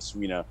Mickie and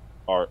Serena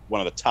are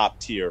one of the top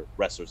tier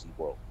wrestlers in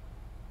the world.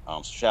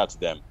 So shout out to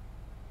them.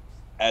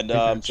 And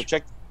so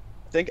check.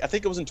 I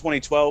think it was in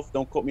 2012.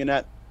 Don't quote me on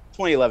that.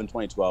 2011,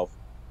 2012.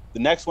 The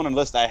next one on the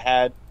list I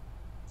had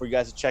for you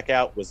guys to check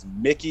out was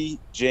Mickie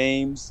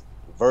James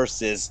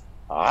versus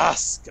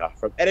Asuka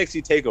from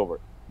NXT TakeOver.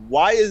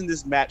 Why isn't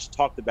this match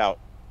talked about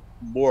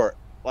more?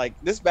 Like,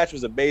 this match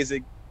was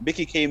amazing.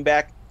 Mickie came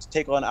back to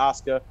take on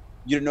Asuka.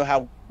 You didn't know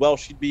how well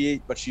she'd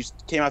be, but she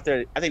came out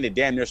there. I think they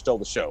damn near stole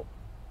the show.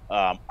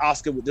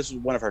 Asuka, this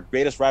was one of her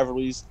greatest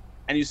rivalries,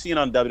 and you see it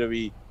on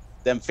WWE,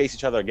 them face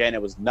each other again.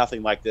 It was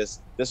nothing like this.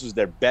 This was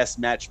their best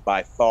match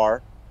by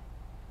far.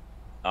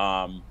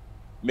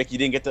 Mickie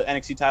didn't get the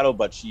NXT title,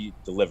 but she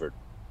delivered.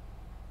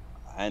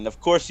 And of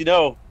course, you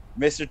know,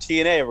 Mr.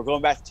 TNA, we're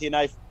going back to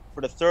TNA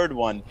for the third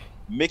one.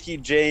 Mickie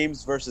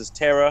James versus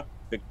Tara,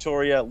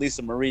 Victoria,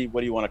 Lisa Marie,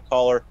 what do you want to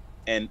call her?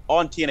 And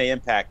on TNA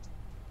Impact,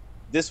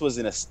 this was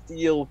in a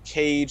steel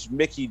cage.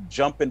 Mickie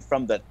jumping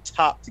from the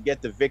top to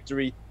get the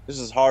victory. This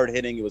was hard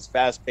hitting. It was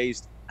fast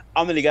paced. I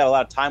don't think he got a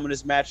lot of time on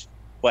this match,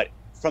 but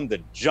from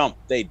the jump,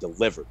 they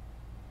delivered.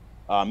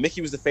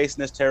 Mickie was the face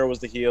in this, Tara was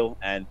the heel,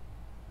 and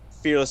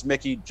fearless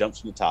Mickie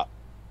jumps from the top.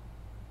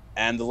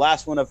 And the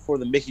last one for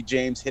the Mickie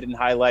James hidden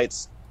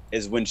highlights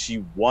is when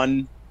she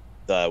won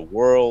the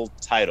world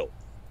title.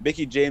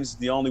 Mickie James is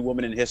the only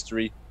woman in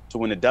history to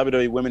win the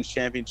WWE Women's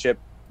Championship,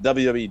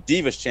 WWE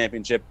Divas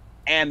Championship,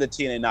 and the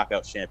TNA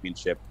Knockout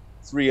Championship.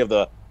 3 of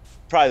the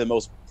probably the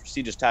most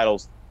prestigious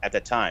titles at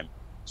that time.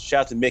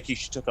 Shout out to Mickie.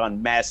 She took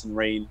on Madison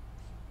Rayne.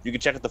 You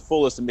can check out the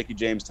full list of Mickie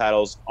James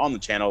titles on the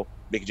channel,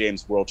 Mickie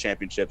James World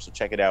Championship. So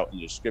check it out in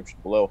the description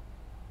below.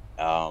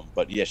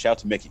 But yeah, shout out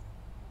to Mickie.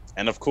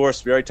 And of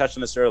course, we already touched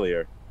on this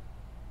earlier.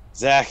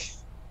 Zach,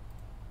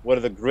 one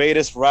of the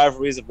greatest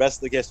rivalries of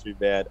wrestling history,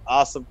 man.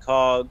 Awesome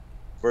Kong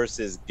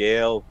versus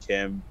Gail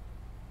Kim.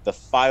 The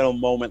final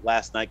moment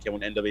last night came on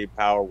NWA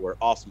Power where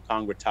Awesome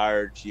Kong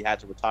retired. She had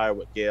to retire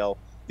with Gail.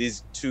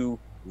 These two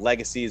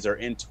legacies are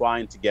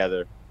entwined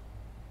together.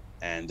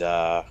 And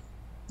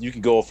you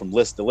can go from the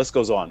list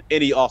goes on.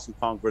 Any Awesome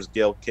Kong versus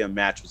Gail Kim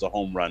match was a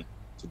home run.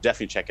 So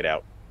definitely check it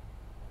out.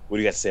 What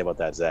do you got to say about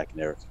that, Zach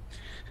and Eric?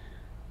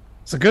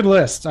 It's a good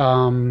list.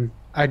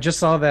 I just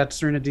saw that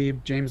Serena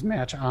Deeb James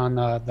match on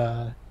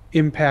the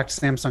Impact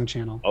Samsung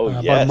channel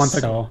about a month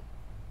ago.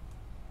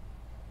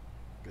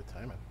 Good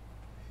timing.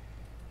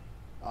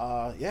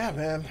 Yeah,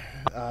 man.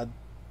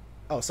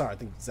 Oh, sorry. I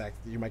think Zach,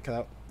 you might cut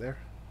out there.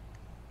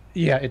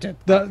 Yeah, it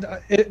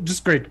did.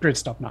 Just great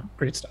stuff. Not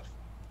great stuff.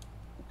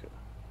 Okay.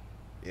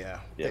 Yeah.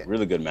 Yeah,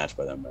 really good match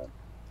by them, man.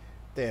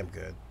 Damn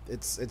good.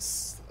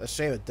 It's a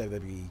shame that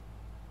WWE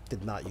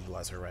did not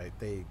utilize her right.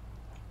 They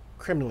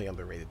criminally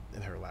underrated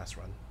in her last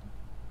run.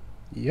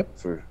 Yep.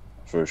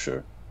 For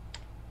sure.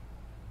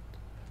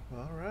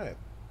 All right.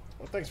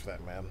 Well, thanks for that,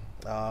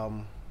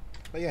 man.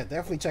 But yeah,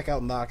 definitely check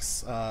out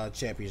Knox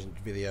championship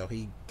video.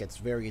 He gets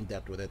very in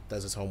depth with it,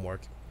 does his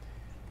homework.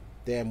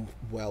 Damn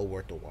well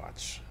worth the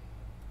watch.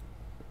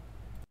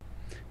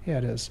 Yeah,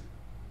 it is.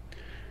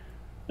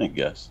 I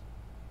guess.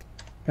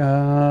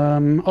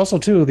 Also,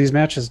 too, these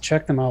matches,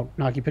 check them out.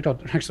 Knock, you picked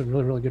out actually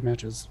really good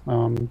matches.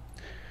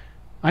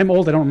 I'm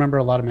old. I don't remember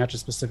a lot of matches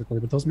specifically,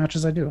 but those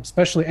matches I do,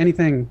 especially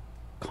anything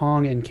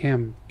Kong and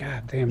Kim.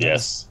 God damn,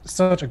 Yes.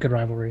 Such a good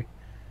rivalry.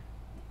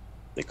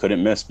 They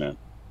couldn't miss, man.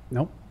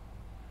 Nope.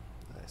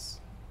 Nice.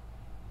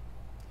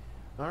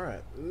 All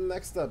right.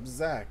 Next up,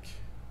 Zach.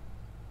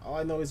 All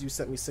I know is you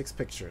sent me 6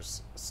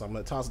 pictures, so I'm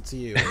gonna toss it to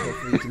you.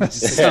 Hopefully you can do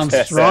 6 Sounds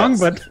strong,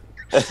 but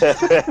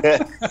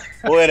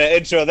Way to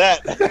intro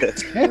that.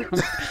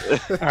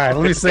 all right,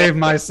 let me save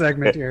my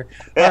segment here.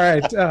 All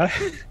right,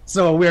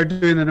 so we are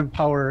doing an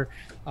Empower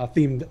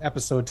themed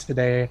episode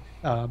today.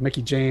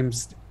 Mickie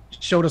James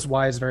showed us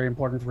why it's very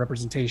important for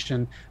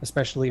representation,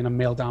 especially in a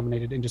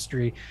male-dominated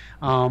industry.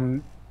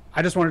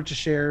 I just wanted to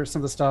share some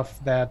of the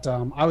stuff that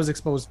I was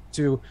exposed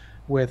to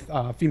with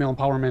female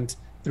empowerment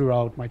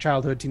throughout my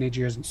childhood, teenage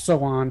years, and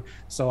so on.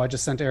 So I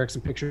just sent Eric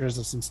some pictures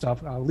of some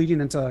stuff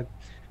leading into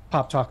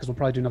Pop Talk, because we'll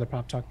probably do another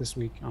Pop Talk this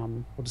week.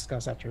 We'll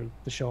discuss after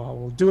the show how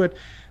we'll do it.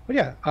 But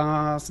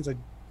yeah, since I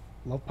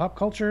love pop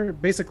culture,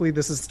 basically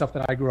this is stuff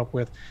that I grew up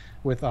with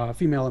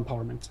female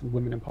empowerment and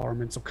women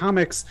empowerment. So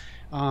comics,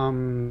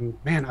 man,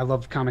 I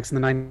loved comics in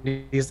the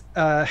 90s.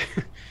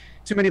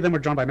 Too many of them were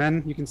drawn by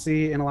men, you can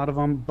see in a lot of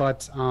them,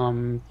 but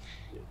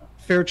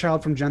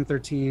Fairchild from Gen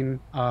 13,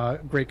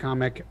 great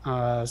comic.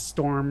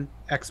 Storm,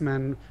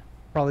 X-Men,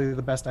 probably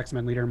the best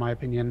X-Men leader in my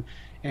opinion.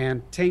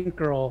 And Tank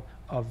Girl,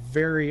 a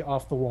very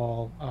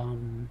off-the-wall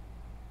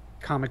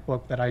comic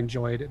book that I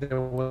enjoyed.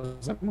 There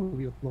was a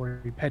movie with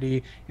Lori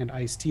Petty and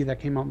Ice-T that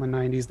came out in the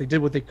 90s. They did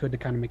what they could to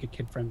kind of make it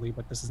kid-friendly,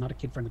 but this is not a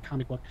kid-friendly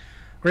comic book.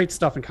 Great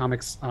stuff in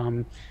comics.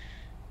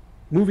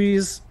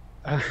 Movies,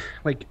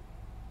 like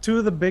two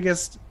of the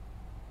biggest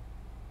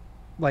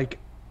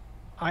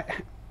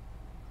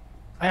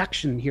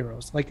action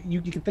heroes. Like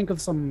you can think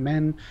of some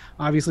men,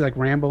 obviously like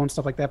Rambo and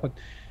stuff like that, but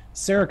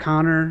Sarah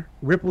Connor,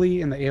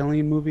 Ripley in the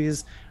Alien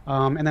movies,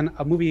 and then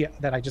a movie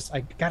that I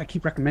gotta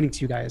keep recommending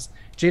to you guys,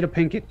 Jada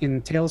Pinkett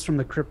in Tales from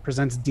the Crypt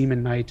Presents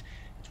Demon Knight.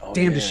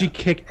 Does she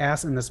kick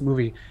ass in this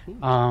movie.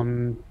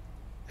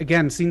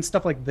 Again, seeing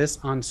stuff like this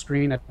on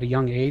screen at a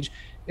young age,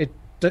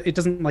 it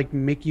doesn't like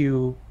make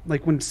you,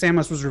 like when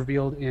Samus was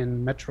revealed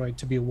in Metroid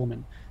to be a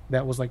woman,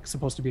 that was like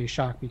supposed to be a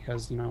shock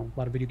because, you know, a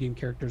lot of video game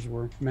characters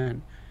were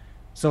men.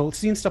 So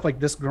seeing stuff like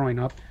this growing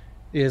up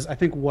is, I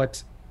think,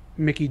 what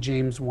Mickie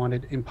James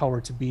wanted Empower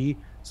to be.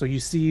 So you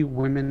see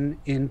women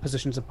in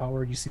positions of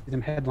power, you see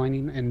them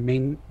headlining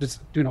and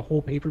just doing a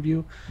whole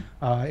pay-per-view.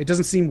 It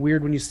doesn't seem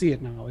weird when you see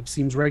it now. It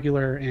seems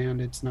regular, and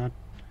it's not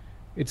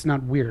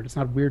weird. It's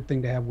not a weird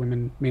thing to have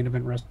women main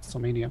event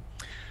WrestleMania.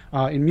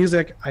 In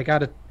music, I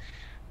gotta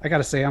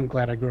say, I'm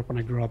glad I grew up when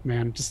I grew up,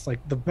 man. Just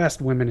like the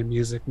best women in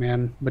music,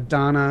 man.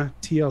 Madonna,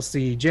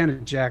 TLC,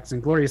 Janet Jackson,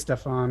 Gloria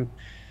Estefan.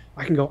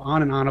 I can go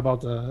on and on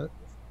about the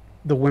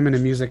women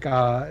in music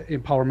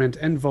empowerment.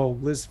 En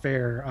Vogue, Liz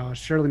Phair,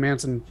 Shirley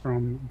Manson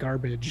from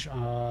Garbage.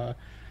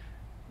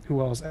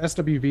 Who else?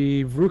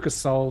 SWV, Veruca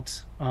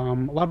Salt. A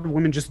lot of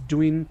women just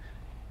doing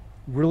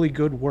really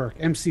good work.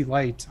 MC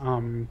Light.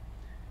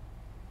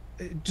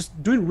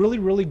 Just doing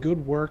really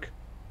good work,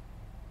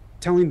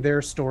 telling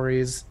their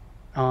stories.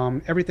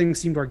 Everything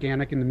seemed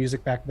organic in the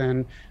music back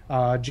then.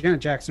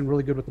 Janet Jackson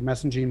really good with the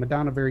messaging.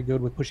 Madonna very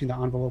good with pushing the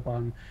envelope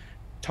on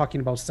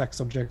talking about sex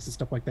subjects and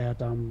stuff like that.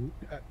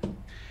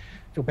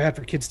 Feel bad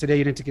for kids today.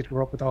 You didn't get to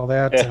grow up with all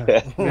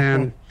that.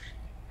 Man,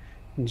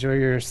 enjoy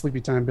your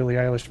sleepy time Billie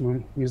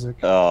Eilish music.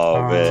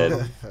 Oh,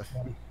 man.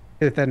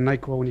 Hit that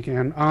NyQuil when you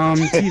can.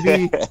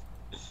 TV,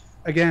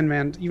 again,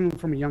 man, even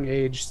from a young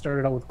age,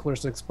 started out with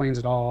Clarissa Explains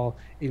It All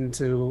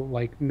into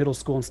like middle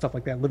school and stuff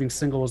like that. Living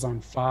Single was on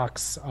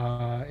Fox,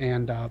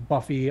 and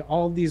Buffy.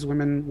 All of these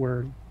women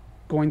were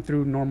going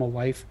through normal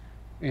life,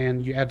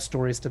 and you add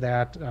stories to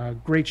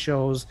that. Great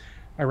shows.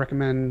 I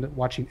recommend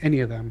watching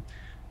any of them.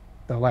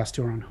 The last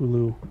two are on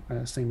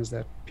Hulu, same as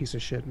that piece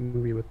of shit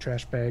movie with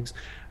trash bags.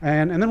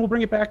 And then we'll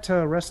bring it back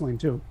to wrestling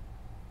too.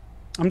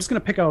 I'm just going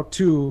to pick out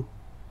two,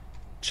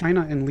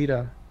 Chyna and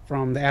Lita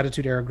from the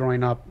Attitude Era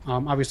growing up.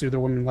 Obviously, they're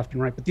women left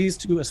and right, but these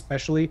two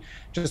especially,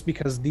 just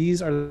because these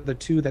are the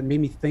two that made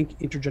me think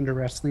intergender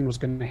wrestling was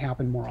going to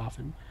happen more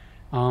often.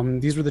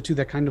 These were the two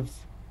that kind of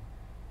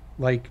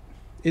like,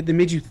 they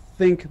made you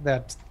think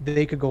that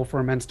they could go for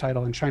a men's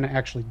title, and Chyna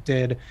actually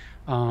did.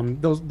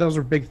 Those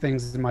are big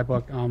things in my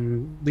book.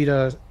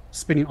 Lita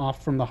spinning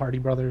off from the Hardy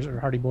Brothers or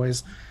Hardy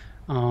Boys.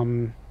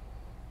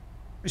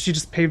 she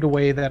just paved a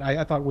way that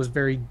I thought was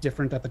very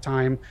different at the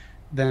time.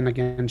 Then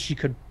again, she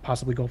could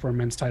possibly go for a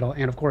men's title.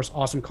 And of course,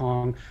 Awesome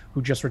Kong,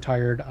 who just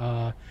retired.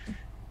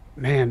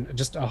 Man,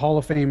 just a Hall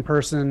of Fame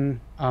person.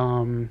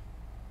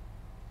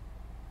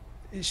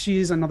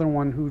 She's another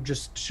one who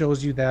just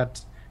shows you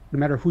that no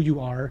matter who you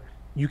are,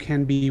 you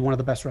can be one of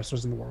the best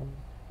wrestlers in the world.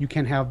 You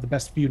can have the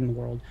best feud in the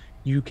world.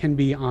 You can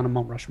be on a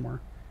Mount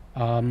Rushmore.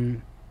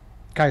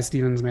 Kai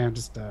Stevens, man,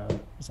 just it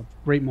was a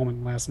great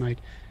moment last night.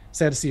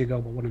 Sad to see you go,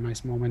 but what a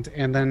nice moment.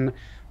 And then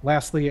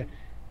lastly,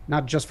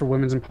 not just for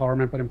women's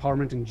empowerment, but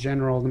empowerment in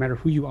general, no matter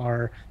who you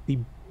are, the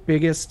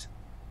biggest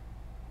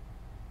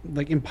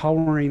like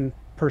empowering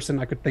person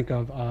I could think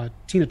of,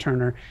 Tina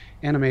Turner,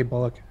 Anna Mae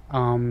Bullock.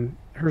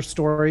 Her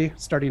story,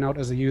 starting out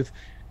as a youth,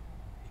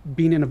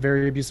 being in a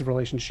very abusive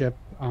relationship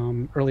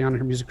early on in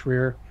her music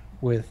career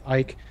with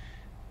Ike,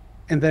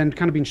 and then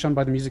kind of being shunned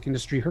by the music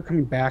industry, her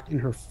coming back in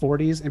her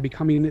 40s and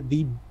becoming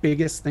the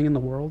biggest thing in the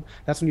world.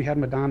 That's when you had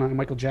Madonna and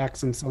Michael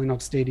Jackson selling out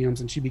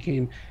stadiums, and she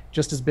became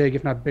just as big,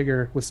 if not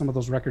bigger, with some of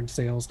those record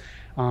sales.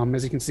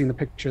 As you can see in the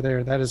picture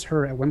there, that is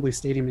her at Wembley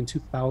Stadium in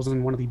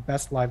 2000, one of the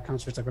best live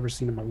concerts I've ever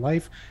seen in my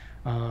life.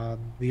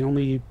 The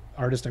only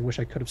artist I wish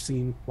I could have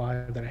seen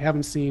live that I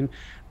haven't seen.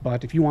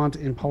 But if you want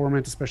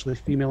empowerment, especially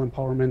female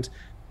empowerment,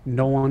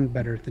 no one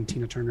better than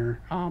Tina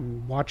Turner.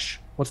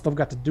 Watch What's Love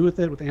Got to Do with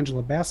It with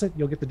Angela Bassett.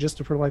 You'll get the gist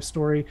of her life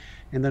story,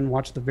 and then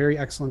watch the very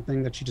excellent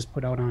thing that she just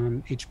put out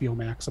on HBO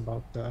Max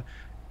about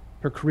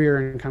her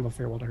career and kind of a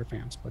farewell to her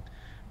fans. But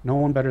no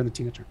one better than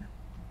Tina Turner.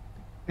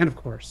 And of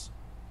course,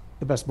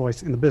 the best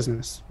voice in the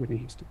business, Whitney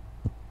Houston.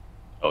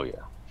 Oh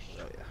yeah.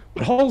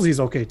 But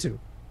Halsey's okay too.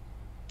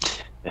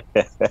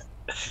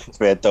 This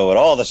man throwing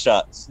all the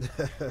shots.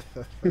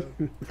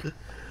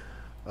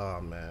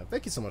 Oh man,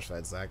 thank you so much for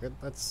that, Zach.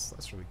 That's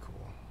really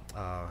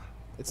cool.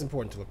 It's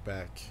important to look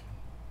back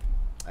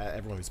at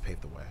everyone who's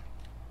paved the way.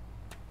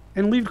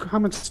 And leave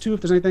comments too if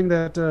there's anything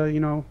that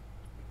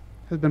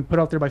has been put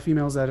out there by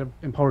females that have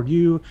empowered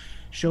you,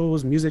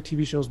 shows, music,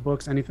 TV shows,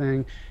 books,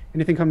 anything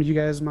come to you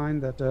guys'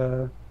 mind that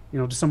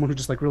just someone who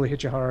just like really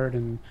hit you hard.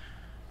 And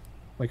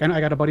like I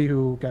got a buddy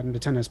who got into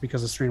tennis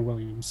because of Serena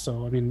Williams.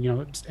 So I mean,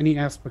 just any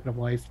aspect of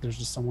life, there's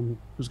just someone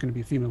who's going to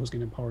be a female who's going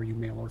to empower you,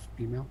 male or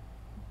female.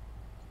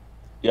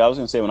 Yeah, I was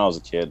gonna say when I was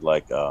a kid,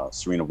 like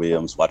Serena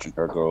Williams, watching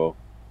her grow,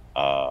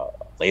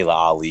 Layla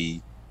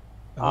Ali.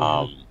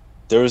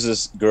 There was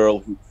this girl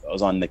who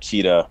was on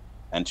Nikita,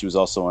 and she was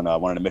also in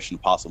one of the Mission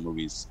Impossible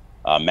movies,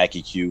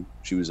 Maggie Q.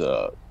 She was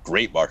a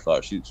great martial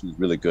artist. She was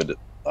really good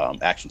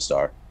action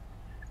star.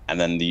 And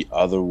then the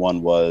other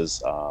one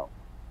was,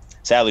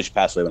 sadly she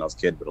passed away when I was a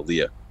kid, but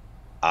Aaliyah.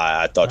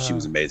 I thought she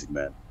was amazing,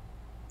 man.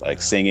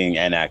 Like singing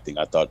and acting,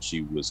 I thought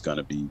she was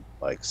gonna be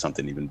like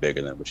something even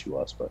bigger than what she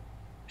was, but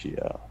she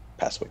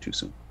passed away too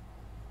soon.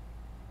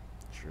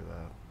 True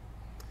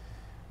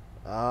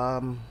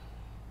that.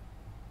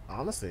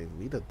 Honestly,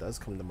 Lita does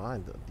come to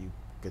mind.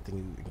 Good thing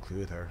you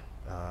included her.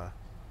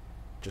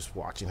 Just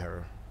watching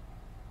her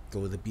go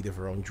with the beat of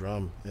her own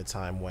drum in a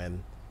time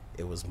when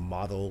it was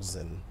models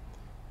and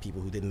people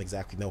who didn't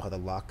exactly know how to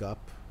lock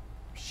up.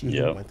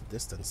 She went the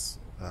distance.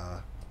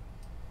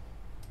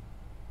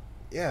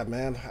 Yeah,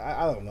 man.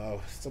 I don't know.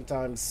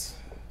 Sometimes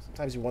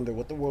you wonder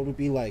what the world would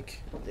be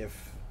like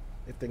if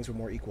things were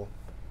more equal.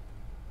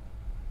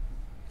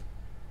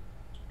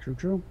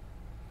 True.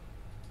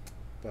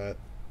 But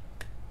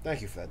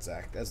thank you for that,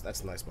 Zach. That's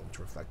a nice moment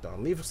to reflect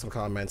on. Leave us some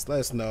comments. Let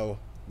us know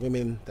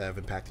women that have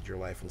impacted your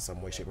life in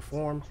some way, shape, or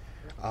form.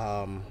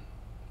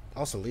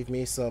 Also, leave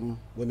me some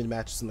women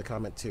matches in the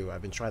comment too.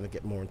 I've been trying to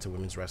get more into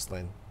women's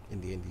wrestling in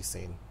the indie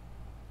scene.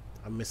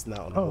 I'm missing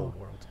out on the whole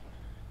world.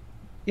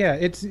 Yeah,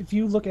 it's if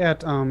you look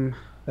at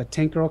that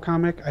Tank Girl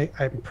comic,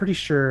 I'm pretty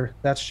sure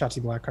that's Shotzi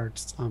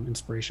Blackheart's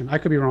inspiration. I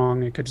could be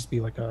wrong. It could just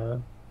be like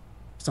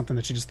something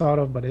that she just thought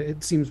of, but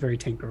it seems very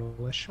Tank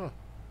Girl-ish. Huh.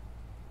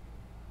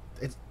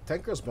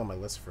 Tank Girl's been on my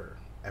list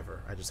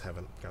forever. I just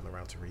haven't gotten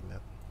around to reading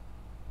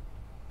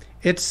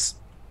it.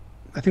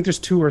 I think there's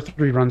 2 or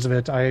 3 runs of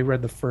it. I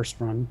read the first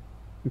run.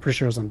 I'm pretty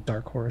sure it was on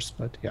Dark Horse,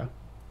 but yeah,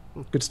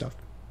 good stuff.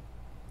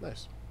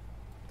 Nice.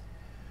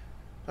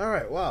 All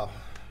right, well,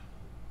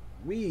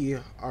 we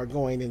are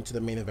going into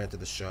the main event of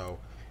the show.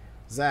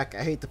 Zach,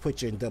 I hate to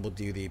put you in double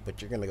duty,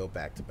 but you're going to go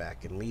back to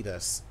back and lead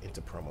us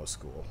into promo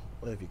school.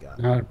 What have you got?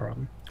 Not a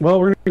problem. Well,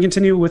 we're going to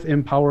continue with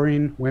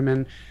empowering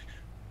women.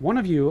 One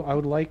of you, I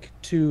would like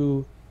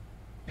to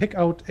pick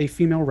out a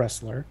female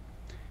wrestler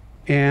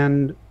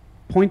and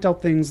point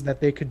out things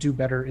that they could do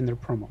better in their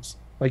promos.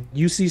 Like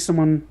you see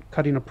someone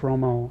cutting a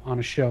promo on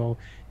a show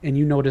and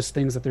you notice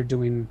things that they're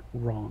doing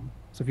wrong.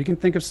 So if you can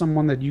think of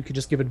someone that you could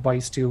just give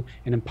advice to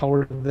and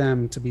empower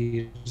them to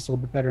be just a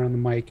little bit better on the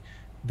mic,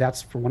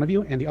 that's for one of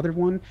you. And the other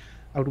one,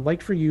 I would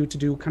like for you to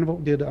do kind of what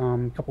we did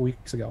a couple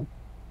weeks ago.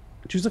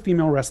 Choose a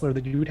female wrestler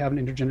that you would have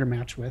an intergender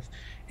match with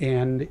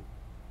and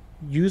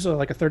use a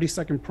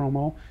 30-second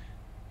promo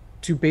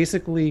to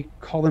basically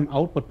call them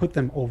out but put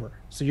them over.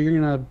 So you're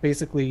going to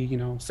basically,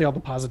 say all the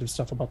positive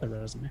stuff about their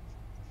resume.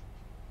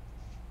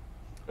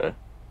 Okay.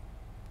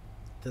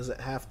 Does it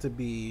have to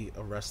be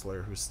a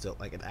wrestler who's still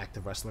like an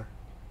active wrestler?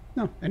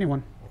 No,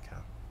 anyone.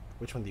 Okay.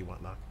 Which one do you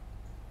want, Knock?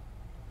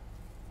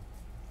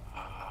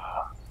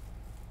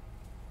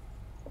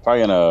 I'm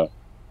probably gonna. I'm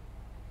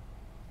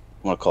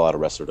gonna call out a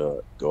wrestler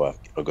to go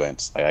after. Go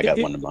ahead. I got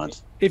one in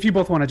mind. If you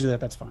both want to do that,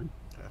 that's fine.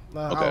 Okay.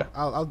 No, Okay.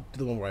 I'll do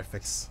the one where I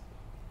fix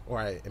or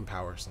I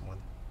empower someone.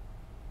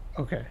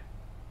 Okay.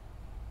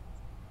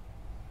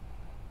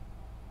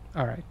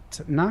 All right.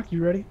 Knock,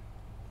 you ready?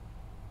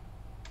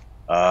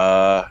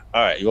 All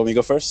right. You want me to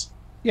go first?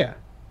 Yeah.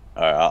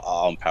 All right.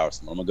 I'll empower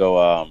someone. I'm gonna go.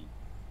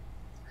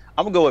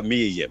 I'm gonna go with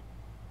Mia Yim.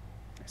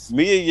 Nice.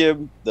 Mia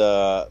Yim,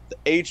 the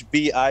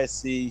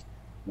HBIC.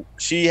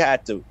 She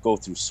had to go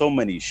through so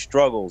many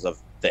struggles of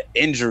the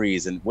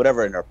injuries and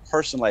whatever in her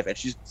personal life, and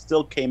she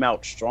still came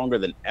out stronger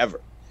than ever.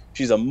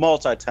 She's a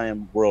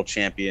multi-time world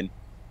champion.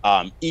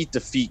 Eat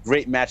defeat,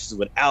 great matches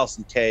with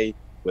Allison Kay,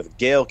 with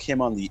Gail Kim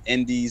on the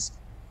Indies.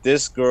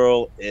 This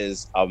girl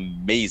is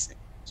amazing.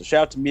 So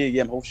shout out to Mia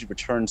Yim. Hope she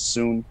returns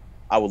soon.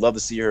 I would love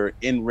to see her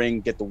in ring,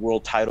 get the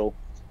world title.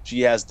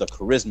 She has the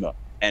charisma,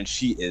 and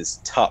she is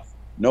tough.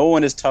 No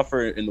one is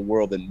tougher in the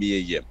world than Mia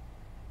Yim.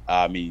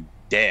 I mean,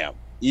 damn.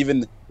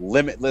 Even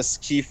limitless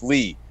Keith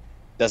Lee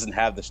doesn't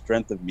have the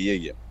strength of Mia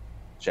Yim.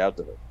 Shout out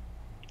to her.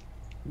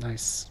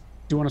 Nice.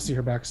 Do want to see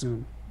her back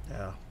soon.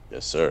 Yeah.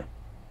 Yes, sir.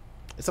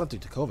 It's not due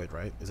to COVID,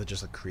 right? Is it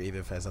just a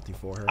creative has nothing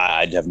for her?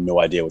 I have no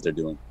idea what they're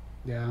doing.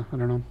 Yeah, I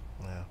don't know.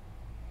 Yeah.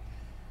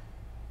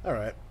 All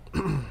right.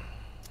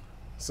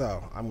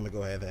 So I'm gonna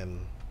go ahead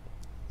and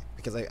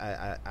because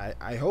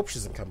I hope she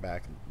doesn't come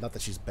back. Not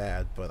that she's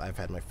bad, but I've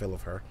had my fill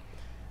of her.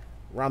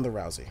 Ronda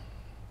Rousey.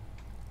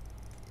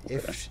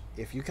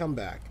 If you come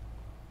back,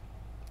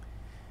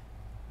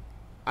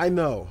 I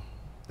know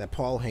that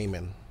Paul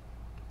Heyman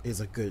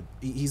is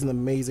he's an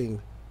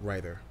amazing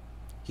writer.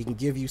 He can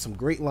give you some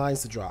great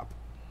lines to drop.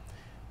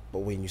 But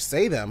when you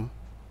say them,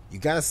 you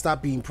gotta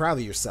stop being proud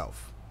of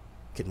yourself.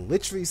 You can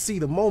literally see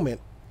the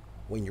moment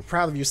when you're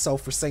proud of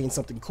yourself for saying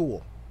something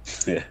cool.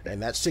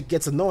 And that shit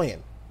gets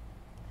annoying.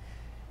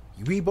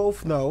 We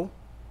both know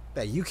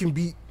that you can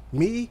beat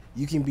me,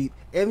 you can beat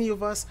any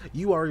of us,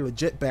 you are a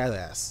legit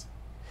badass.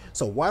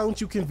 So why don't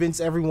you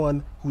convince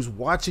everyone who's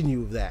watching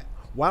you of that?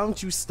 Why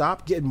don't you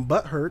stop getting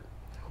butthurt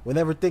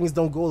whenever things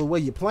don't go the way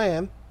you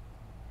plan,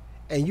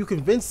 and you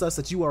convince us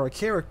that you are a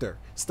character?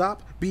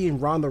 Stop being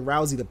Ronda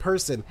Rousey the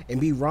person and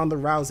be Ronda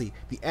Rousey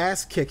the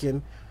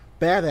ass-kicking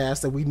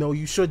badass that we know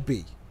you should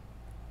be.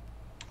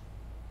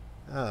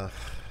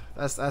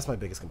 That's my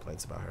biggest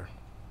complaints about her.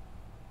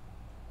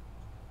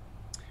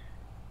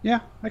 Yeah,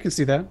 I can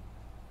see that.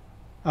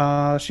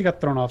 She got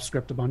thrown off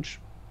script a bunch.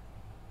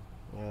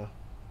 Yeah.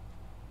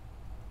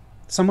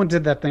 Someone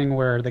did that thing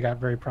where they got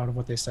very proud of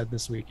what they said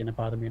this week, and it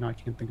bothered me, and I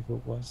can't think of who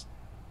it was.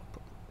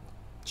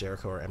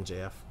 Jericho or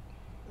MJF?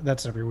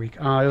 That's every week.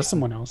 It was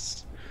someone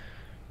else.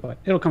 But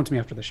it'll come to me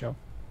after the show.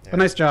 Yeah. But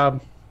nice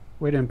job.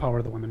 Way to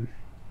empower the women.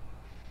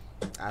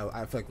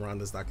 I feel like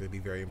Ronda's not going to be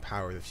very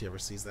empowered if she ever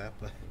sees that,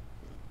 but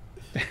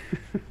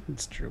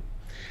It's true.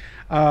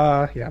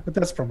 Yeah, but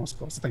that's promo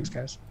school. So thanks,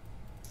 guys.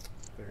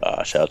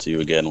 Shout out to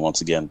you again,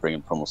 once again,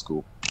 bringing promo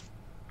school.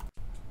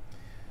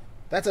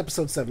 That's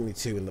episode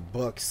 72 in the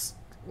books.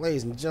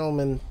 Ladies and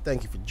gentlemen,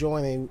 thank you for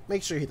joining.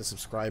 Make sure you hit the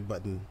subscribe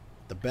button,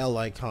 the bell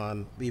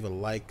icon, leave a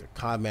like, a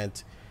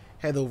comment.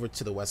 Head over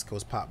to the West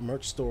Coast Pop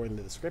merch store in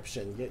the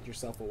description. Get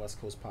yourself a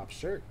West Coast Pop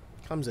shirt.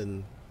 Comes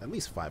in at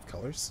least 5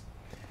 colors.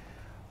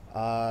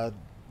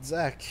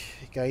 Zach,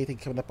 you got anything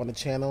coming up on the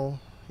channel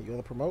you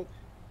want to promote?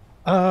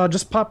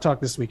 Just Pop Talk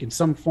this week in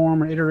some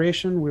form or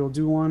iteration. We'll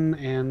do one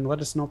and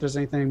let us know if there's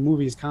anything,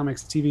 movies,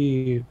 comics,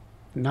 TV,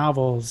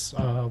 novels,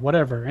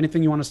 whatever,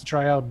 anything you want us to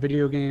try out,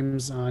 video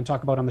games, and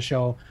talk about on the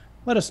show.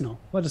 Let us know.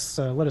 Let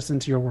us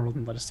into your world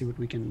and let us see what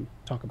we can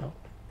talk about.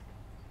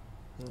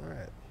 All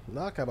right.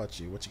 Knock, how about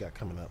you? What you got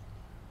coming up?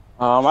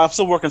 I'm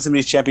still working some of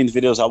these Champions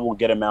videos. I won't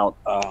get them out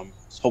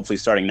hopefully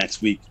starting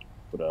next week,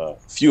 but a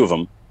few of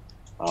them.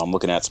 I'm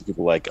looking at some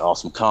people like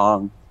Awesome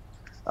Kong,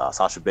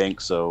 Sasha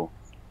Banks, so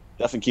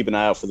definitely keep an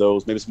eye out for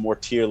those. Maybe some more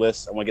tier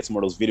lists. I want to get some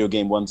more of those video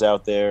game ones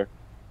out there.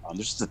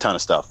 There's just a ton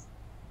of stuff.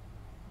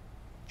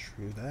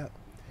 True that.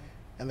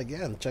 And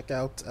again, check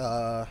out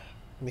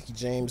Mickey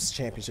James'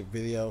 championship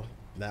video.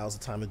 Now's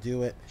the time to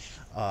do it.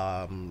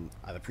 I'd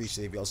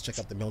appreciate if you also check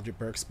out the Mildred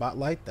Burke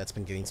Spotlight. That's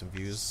been getting some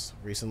views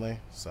recently,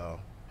 so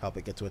help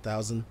it get to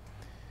 1,000.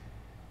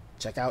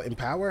 Check out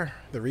Empower,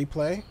 the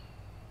replay.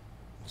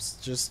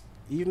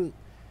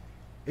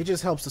 It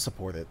just helps to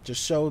support it.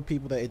 Just show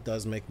people that it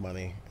does make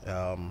money,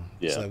 so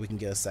that we can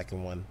get a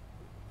second one.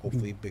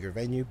 Hopefully, bigger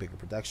venue, bigger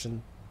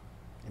production,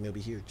 and it'll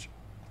be huge.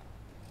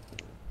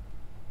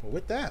 But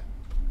with that,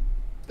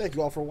 thank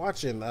you all for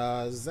watching.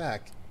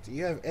 Zach, do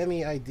you have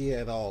any idea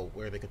at all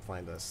where they could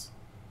find us?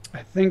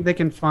 I think they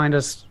can find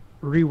us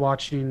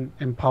rewatching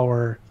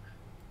Empower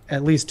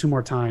at least 2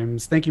 more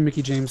times. Thank you,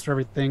 Mickey James, for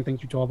everything.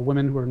 Thank you to all the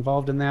women who are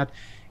involved in that.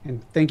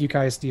 And thank you,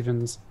 Kai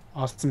Stevens,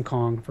 Awesome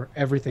Kong, for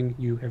everything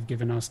you have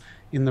given us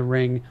in the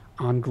ring,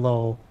 on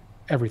Glow,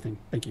 everything.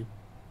 Thank you.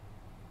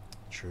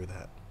 True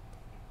that.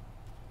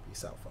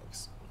 Peace out,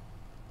 folks.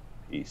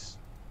 Peace.